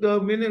there are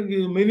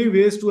many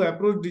ways to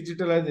approach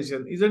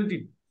digitalization, isn't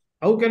it?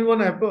 How can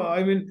one approach?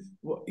 I mean,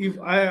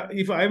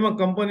 if I'm a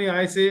company,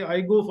 I say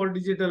I go for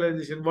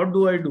digitalization. What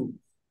do I do?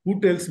 Who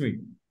tells me?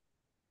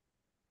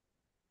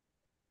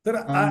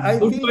 Sir, I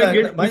feel that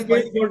get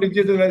for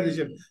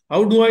digitalization.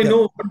 How do I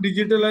know what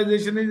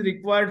digitalization is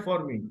required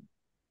for me?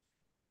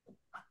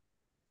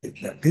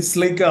 It's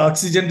like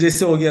oxygen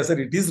जैसे हो गया, sir.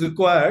 It is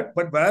required,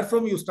 but where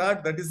from you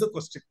start? That is the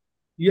question.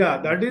 Yeah,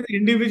 that is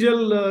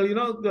individual.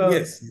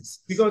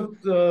 Yes. Because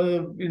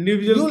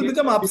individual. You will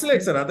become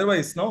obsolete, sir.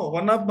 Otherwise, no.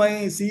 One of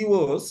my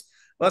CEOs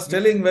was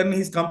telling when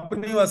his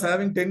company was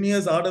having 10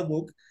 years order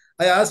book.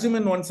 I asked him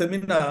in one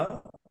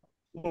seminar,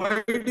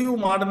 why do you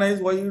modernize?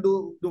 Why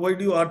do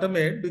you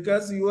automate?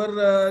 Because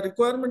your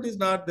requirement is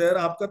not there.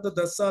 आपका तो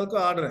 10 साल का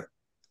order है,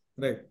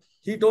 right?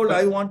 He told,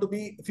 I want to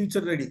be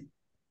future ready.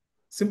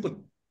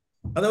 Simple.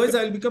 Otherwise,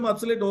 I will become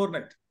obsolete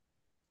overnight.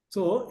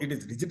 So it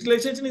is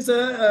digitalization is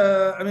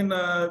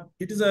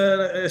it is an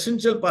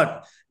essential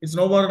part. It's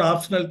no more an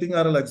optional thing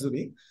or a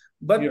luxury.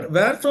 But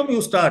where from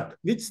you start?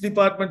 Which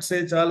department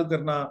say chalu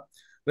karna?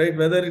 Right,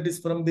 whether it is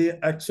from the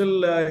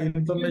actual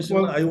information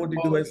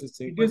IoT devices.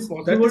 It is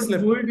possible to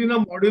do it in a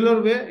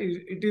modular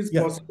way. It is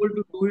possible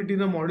to do it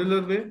in a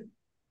modular way.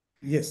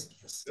 Yes.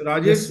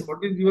 Rajesh,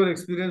 what is your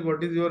experience?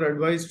 What is your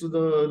advice to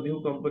the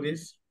new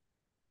companies?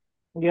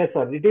 Yes,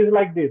 sir. It is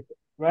like this.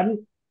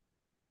 When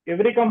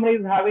every company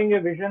is having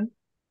a vision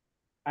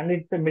and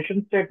it's a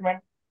mission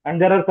statement, and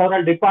there are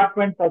several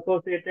departments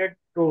associated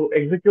to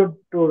execute,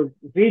 to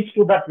reach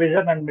to that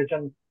vision and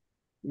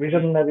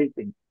visionary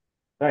thing,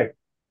 right?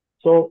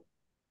 So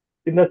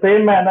in the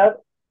same manner,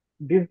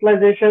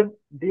 digitalization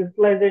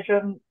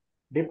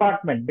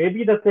department,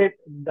 maybe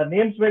the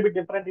names may be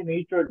different in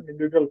each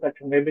individual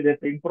section. Maybe there's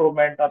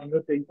improvement or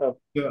new things or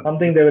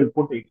something they will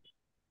put it.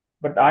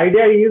 But the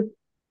idea is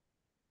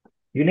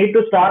You need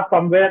to start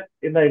somewhere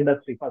in the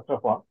industry, first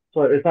of all.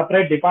 So a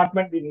separate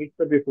department needs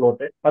to be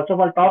floated. First of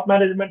all, top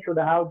management should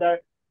have the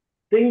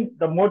thing,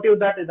 the motive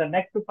that in the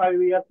next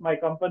 5 years, my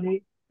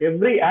company,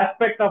 every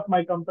aspect of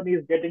my company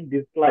is getting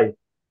digitalized.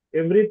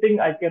 Everything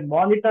I can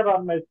monitor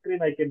on my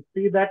screen, I can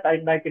see that,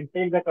 and I can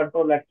take the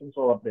control actions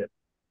over there.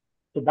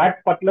 So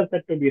that particular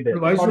set to be there.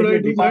 Why should I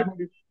do that?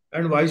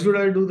 And why should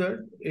I do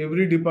that?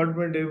 Every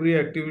department, every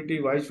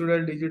activity, why should I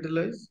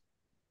digitalize?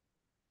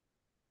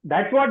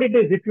 That's what it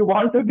is. If you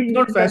want to be it's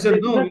not fashion,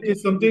 no, it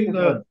is something.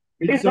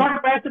 It is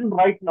not fashion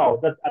right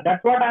now.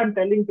 That's what I'm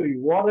telling to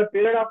you. Over a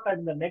period of time,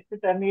 in the next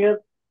 10 years,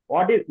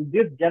 what is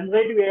this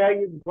generative AI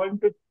is going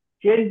to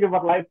change your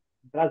life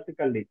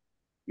drastically.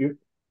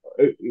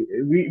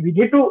 We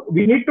need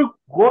to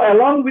go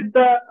along with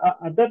the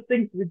other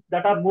things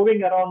that are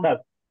moving around us.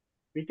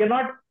 We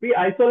cannot be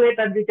isolated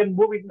and we can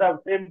move in the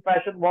same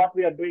fashion what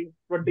we are doing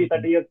 20,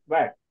 30 years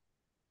back.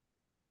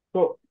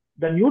 So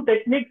the new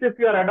techniques, if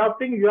you are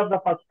adopting, you are the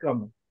first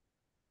comer.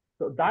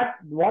 So that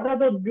what are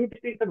the new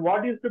techniques and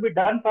what is to be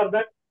done for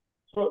that?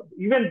 So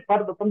even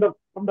from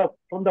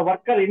the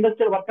worker,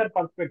 industrial worker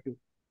perspective,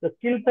 the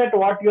skill set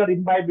what you are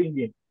imbibing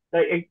in,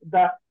 the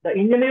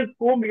engineers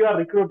whom you are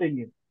recruiting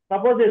in.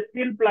 Suppose a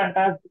steel plant,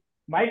 as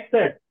Mike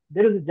said,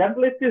 there is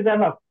generalist is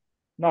enough.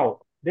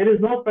 Now there is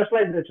no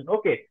specialization.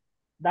 Okay,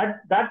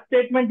 that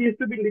statement is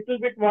to be little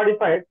bit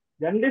modified.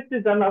 Generalist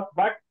is enough,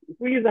 but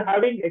who is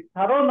having a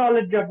thorough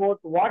knowledge about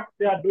what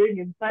they are doing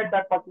inside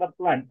that particular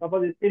plant.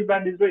 Suppose a steel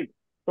plant is doing.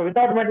 So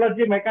without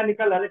metallurgy,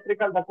 mechanical,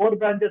 electrical, the core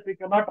branches, we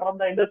cannot run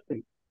the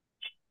industry.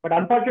 But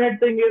unfortunate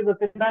thing is the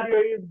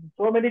scenario is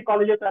so many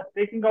colleges are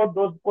taking out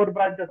those core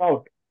branches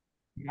out.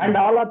 And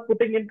all are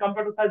putting in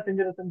computer science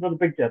engineers into the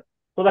picture.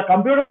 So the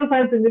computer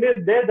science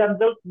engineers, they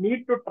themselves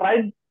need to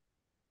try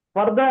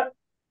further.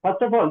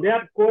 First of all, they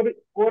are core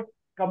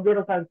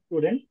computer science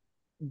students.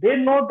 They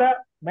know the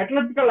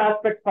metallurgical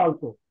aspects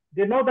also.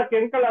 They know the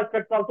chemical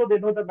aspects also. They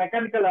know the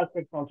mechanical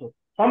aspects also.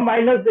 Some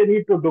minors they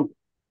need to do.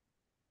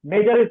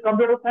 Major is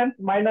computer science,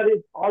 minor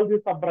is all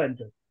these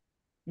sub-branches.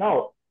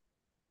 Now,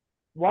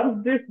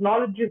 once this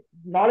knowledge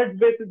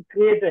base is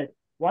created,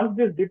 once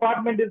this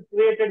department is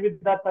created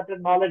with that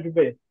certain knowledge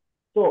base,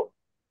 so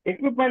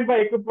equipment by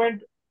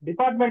equipment,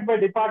 department by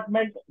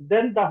department,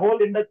 then the whole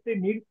industry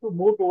needs to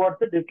move towards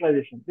the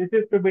digitalization. This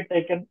is to be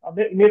taken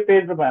in a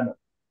phased manner.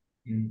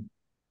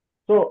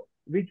 So,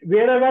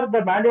 wherever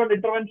the manual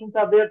interventions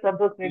are there,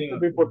 sensors need to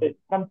be put in.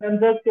 From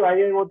sensors to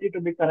IIoT to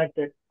be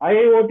connected.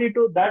 IIoT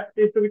to that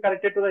is to be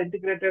connected to the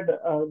integrated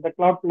the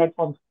cloud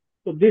platforms.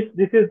 So this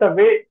is the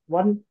way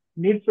one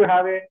needs to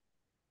have a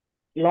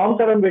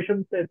long-term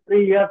vision, say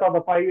 3 years or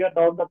the 5 years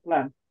down the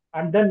plan,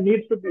 and then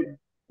needs to bring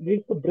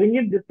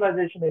in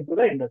digitalization into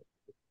the industry.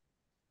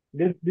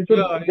 There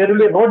will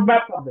be a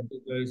roadmap for them.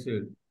 I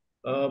said.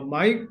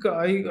 Mike,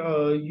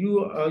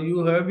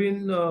 you have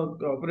been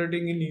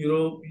operating in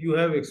Europe. You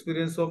have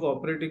experience of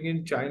operating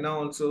in China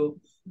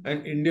also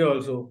and India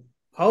also.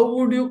 How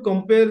would you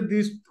compare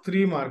these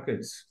three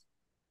markets?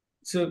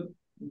 So,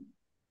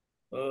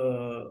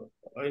 I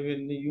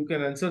mean, you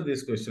can answer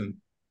this question.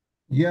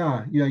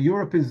 Yeah.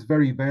 Europe is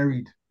very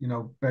varied,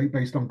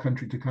 based on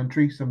country to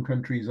country. Some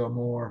countries are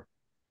more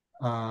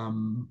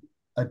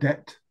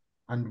adept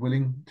and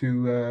willing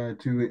to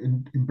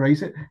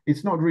embrace it.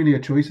 It's not really a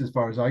choice as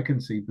far as I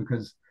can see,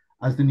 because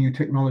as the new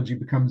technology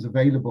becomes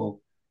available,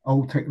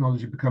 old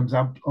technology becomes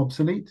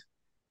obsolete.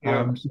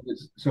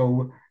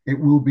 So it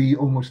will be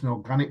almost an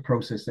organic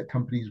process that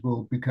companies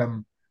will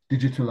become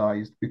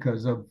digitalized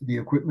because of the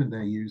equipment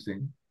they're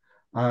using.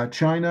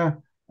 China,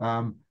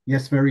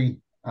 yes, very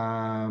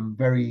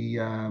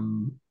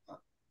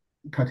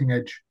cutting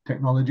edge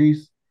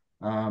technologies,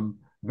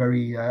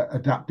 very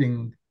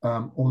adapting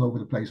all over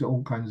the place,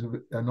 all kinds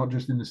of, not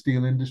just in the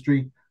steel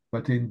industry,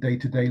 but in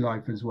day-to-day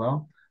life as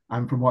well.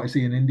 And from what I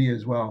see in India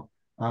as well,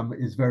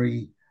 is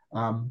very,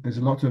 there's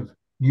a lot of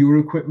newer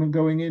equipment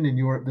going in. In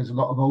Europe, there's a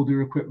lot of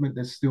older equipment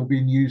that's still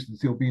being used and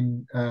still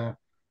being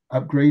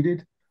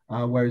upgraded.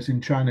 Whereas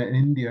in China and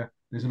India,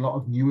 there's a lot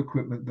of new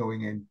equipment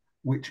going in,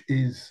 which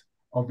is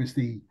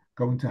obviously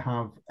going to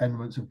have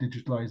elements of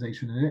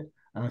digitalization in it.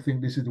 And I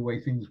think this is the way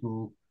things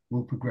will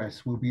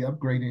progress. We'll be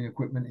upgrading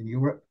equipment in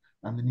Europe,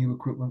 and the new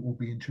equipment will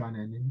be in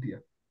China and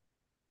India.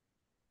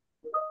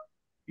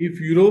 If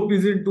Europe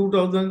is in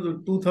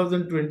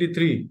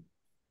 2023,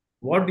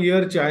 what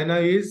year China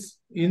is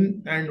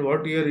in and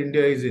what year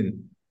India is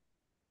in?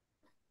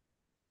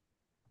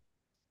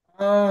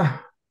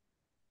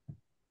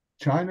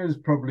 China is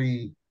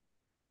probably,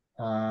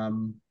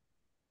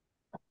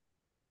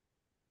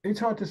 it's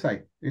hard to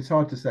say. I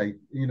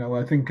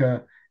think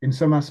in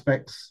some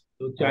aspects.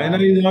 So China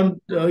is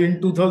in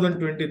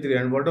 2023.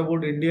 And what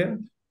about India?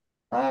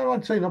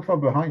 I'd say not far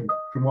behind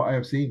from what I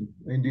have seen.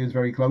 India is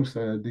very close.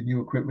 The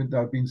new equipment that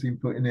I've been seeing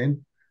putting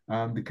in,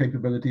 the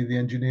capability of the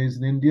engineers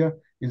in India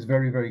is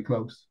very, very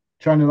close.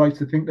 China likes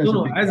to think there's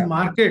a big gap.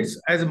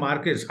 As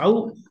markets,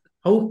 how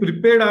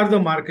prepared are the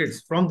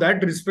markets? From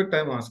that respect,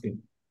 I'm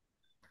asking.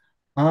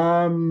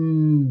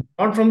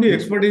 Not from the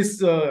expertise.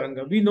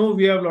 We know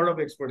we have a lot of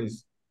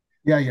expertise.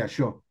 Yeah,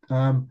 sure.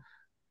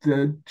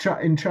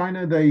 In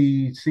China,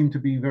 they seem to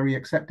be very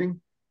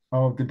accepting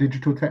of the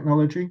digital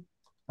technology.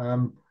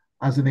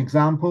 As an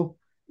example,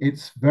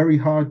 it's very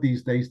hard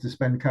these days to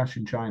spend cash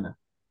in China.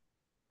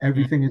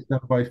 Everything is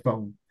done by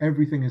phone.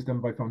 Everything is done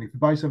by phone. If you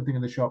buy something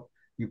in the shop,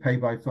 you pay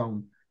by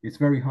phone. It's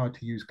very hard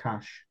to use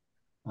cash.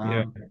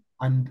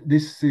 And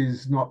this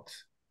is not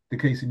the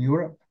case in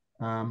Europe.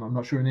 I'm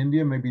not sure in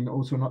India, maybe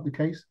also not the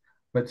case,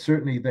 but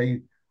certainly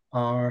they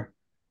are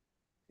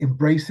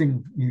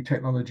embracing new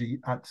technology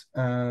at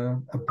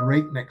a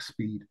breakneck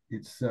speed.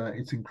 It's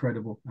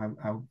incredible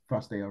how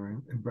fast they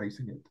are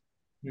embracing it.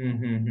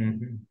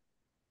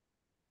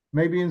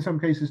 Maybe in some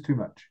cases too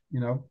much, you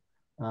know.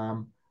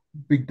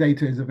 Big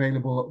data is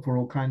available for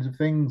all kinds of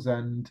things,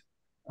 and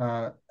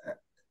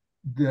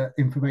the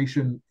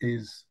information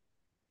is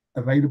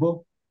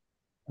available,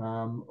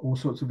 all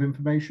sorts of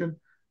information.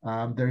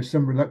 There is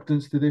some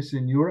reluctance to this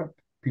in Europe.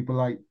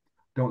 People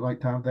don't like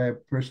to have their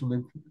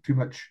personal too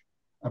much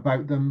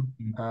about them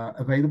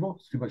available.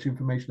 Too much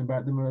information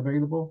about them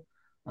available.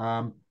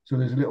 So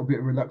there's a little bit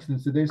of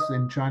reluctance to this.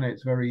 In China,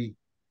 it's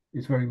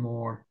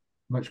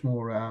much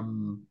more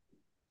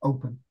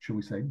open, shall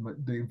we say?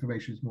 The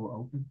information is more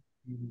open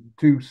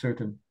to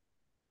certain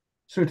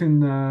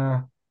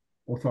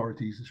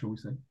authorities, shall we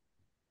say?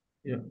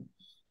 Yeah,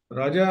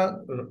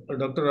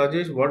 Dr.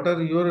 Rajesh, what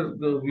are your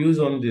views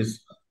on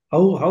this?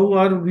 How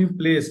are we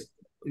placed?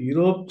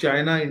 Europe,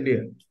 China,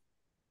 India,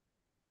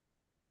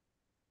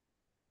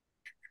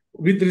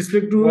 with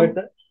respect to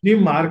the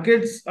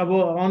markets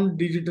on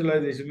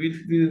digitalization,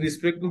 with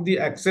respect to the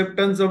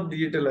acceptance of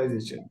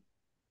digitalization.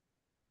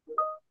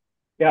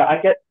 Yeah,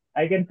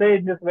 I can say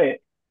it this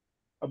way,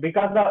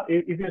 because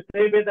if you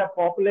say with the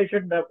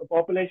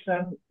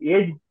population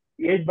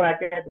age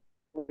bracket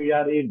we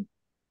are in,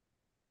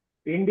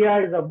 India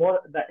is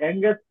the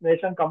youngest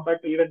nation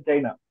compared to even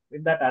China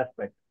in that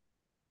aspect.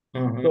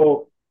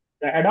 So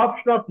the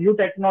adoption of new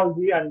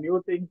technology and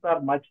new things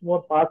are much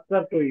more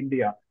faster to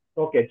India.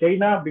 Okay,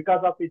 China,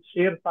 because of its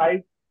sheer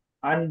size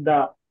and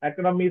the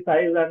economy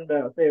size and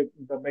say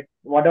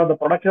whatever the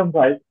production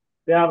size,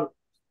 they are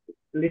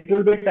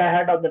little bit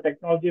ahead of the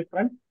technology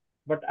front.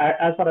 But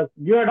as far as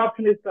new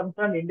adoption is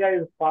concerned, India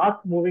is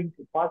fast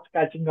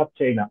catching up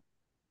China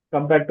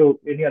compared to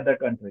any other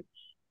country.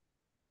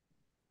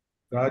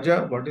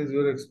 Raja, what is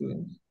your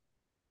experience?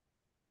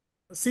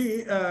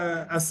 See,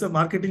 as a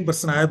marketing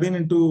person, I have been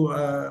into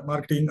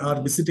marketing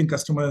or visiting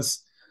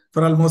customers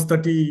for almost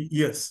 30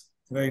 years,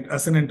 right?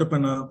 As an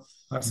entrepreneur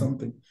or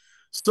something.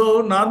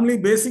 So normally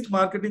basic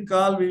marketing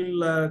call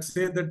will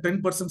say that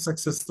 10%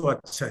 success to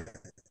acha hai.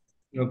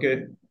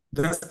 Okay.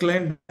 The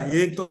client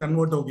एक तो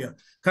convert हो गया,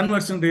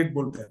 conversion rate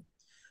बोलते हैं.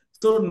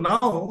 So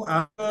now,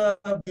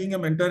 after being a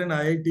mentor in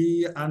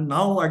IIT, and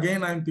now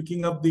again I'm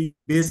picking up the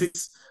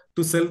basics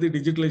to sell the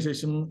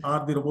digitalization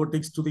or the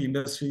robotics to the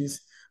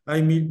industries.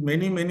 I meet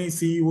many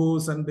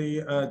CEOs and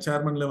the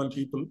chairman level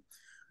people.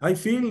 I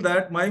feel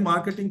that my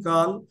marketing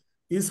call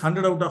is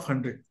 100 out of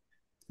 100.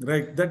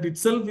 Right? That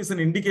itself is an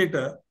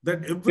indicator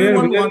that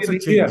everyone wants a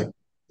change.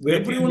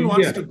 Everyone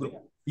wants to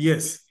grow.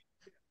 Yes.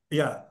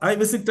 Yeah. I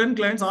visit 10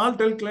 clients. All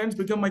 10 clients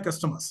become my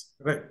customers.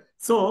 Right.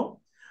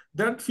 So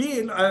that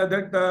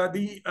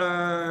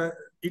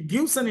it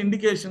gives an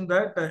indication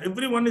that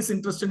everyone is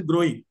interested in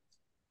growing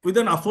with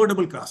an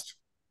affordable cost.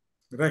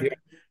 Right. Yeah.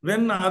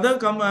 When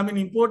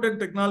imported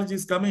technology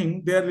is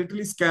coming, they are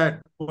literally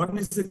scared. One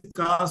is the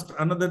cost,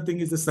 another thing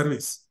is the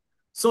service.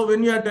 So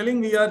when you are telling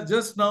we are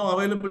just now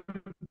available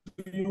to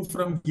you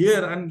from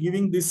here and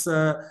giving this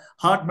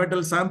hot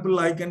metal sample,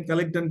 I can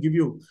collect and give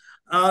you,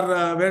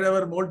 or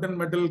wherever molten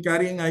metal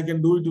carrying, I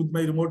can do it with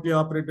my remotely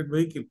operated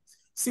vehicle.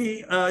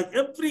 See,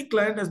 every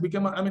client has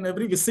become,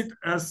 every visit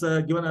has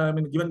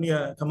given me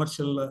a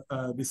commercial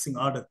visiting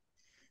order.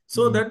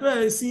 So that way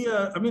I see,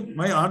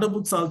 my order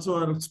books also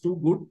are too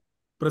good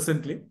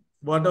presently.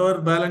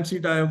 Whatever balance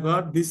sheet I have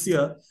got this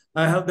year,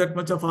 I have that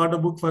much of order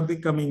book for the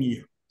coming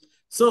year.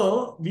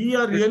 So we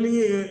are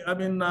really,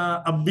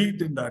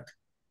 upbeat in that.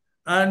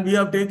 And we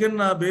have taken,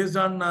 based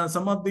on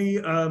some of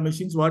the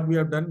machines, what we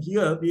have done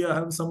here, we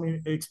have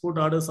some export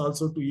orders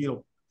also to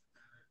Europe.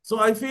 So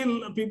I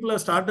feel people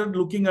have started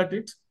looking at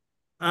it.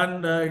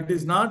 And it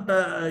is not,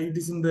 it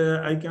is in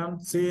the, I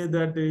can't say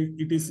that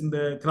it is in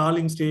the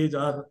crawling stage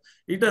or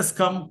it has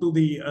come to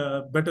the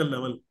better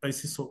level. I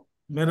see so.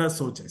 Mera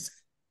soch aise.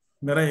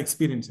 Mera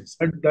experience aise.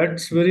 But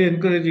that's very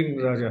encouraging,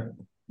 Raja.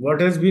 What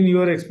has been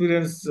your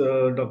experience,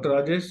 Dr.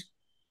 Rajesh?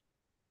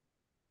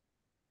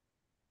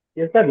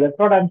 Yes, sir. That's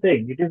what I'm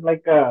saying. It is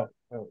like there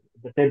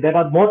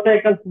are more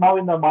cycles now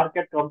in the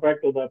market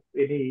compared to the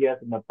any years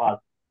in the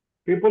past.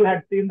 People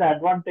had seen the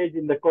advantage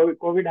in the COVID.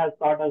 COVID has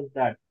taught us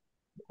that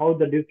how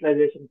the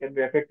digitalization can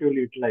be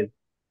effectively utilized.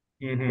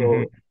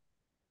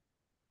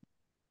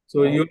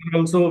 So you are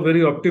also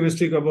very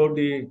optimistic about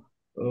the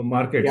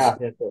markets. Yeah,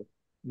 yes, sir.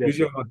 Yes,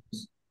 sir.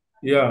 Markets.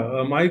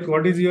 Yeah, Mike,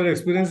 what is your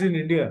experience in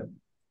India?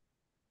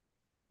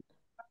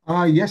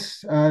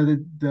 Yes,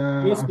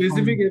 your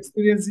specific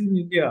experience in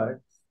India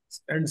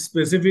and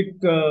specific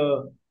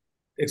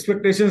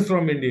expectations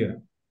from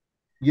India.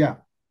 Yeah.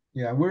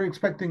 Yeah, we're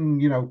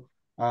expecting,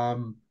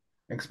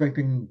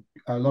 expecting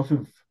a lot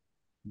of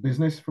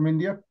business from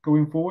India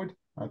going forward.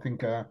 I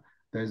think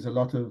there's a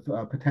lot of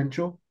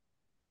potential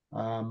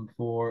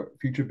for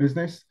future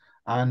business,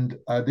 and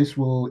this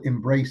will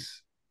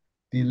embrace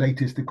the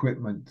latest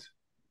equipment.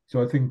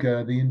 So I think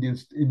the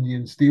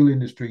Indian steel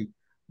industry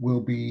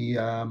will be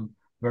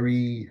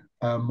very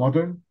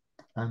modern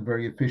and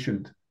very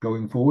efficient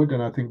going forward,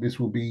 and I think this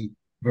will be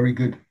very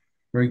good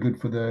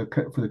for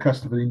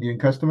the Indian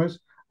customers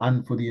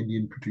and for the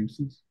Indian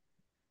producers.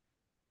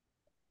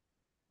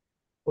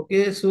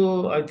 Okay,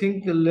 so I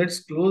think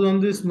let's close on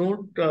this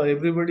note.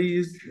 Everybody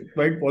is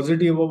quite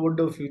positive about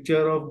the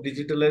future of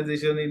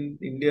digitalization in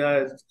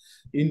India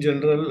in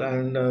general,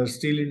 and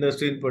steel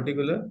industry in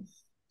particular.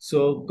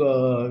 So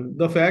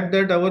the fact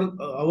that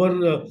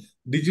our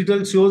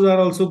digital shows are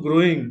also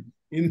growing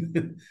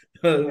in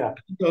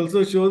it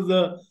also shows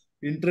the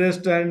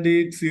interest and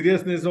the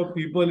seriousness of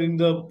people in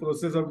the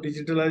process of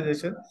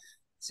digitalization.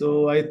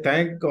 So I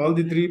thank all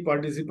the three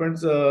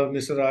participants,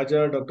 Mr.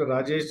 Raja, Dr.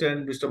 Rajesh,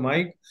 and Mr.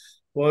 Mike,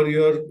 for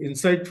your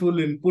insightful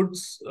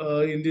inputs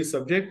in this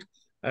subject.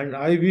 And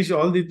I wish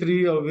all the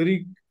three a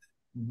very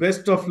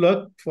best of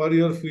luck for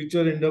your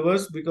future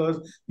endeavors,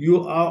 because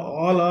you are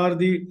all are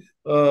the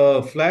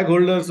flag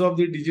holders of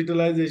the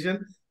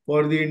digitalization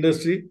for the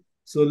industry.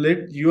 So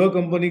let your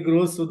company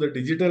grow, so the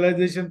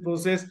digitalization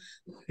process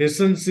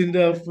fastens in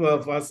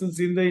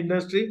the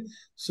industry.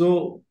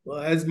 So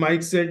as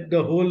Mike said,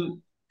 the whole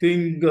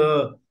thing,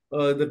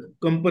 the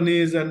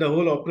companies and the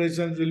whole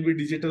operations will be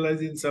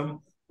digitalized in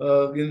some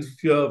in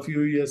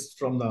few years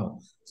from now.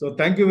 So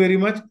thank you very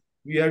much.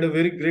 We had a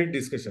very great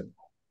discussion.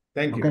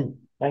 Thank you. Okay.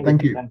 Thank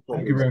Thank you. you.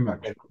 Thank you very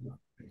much.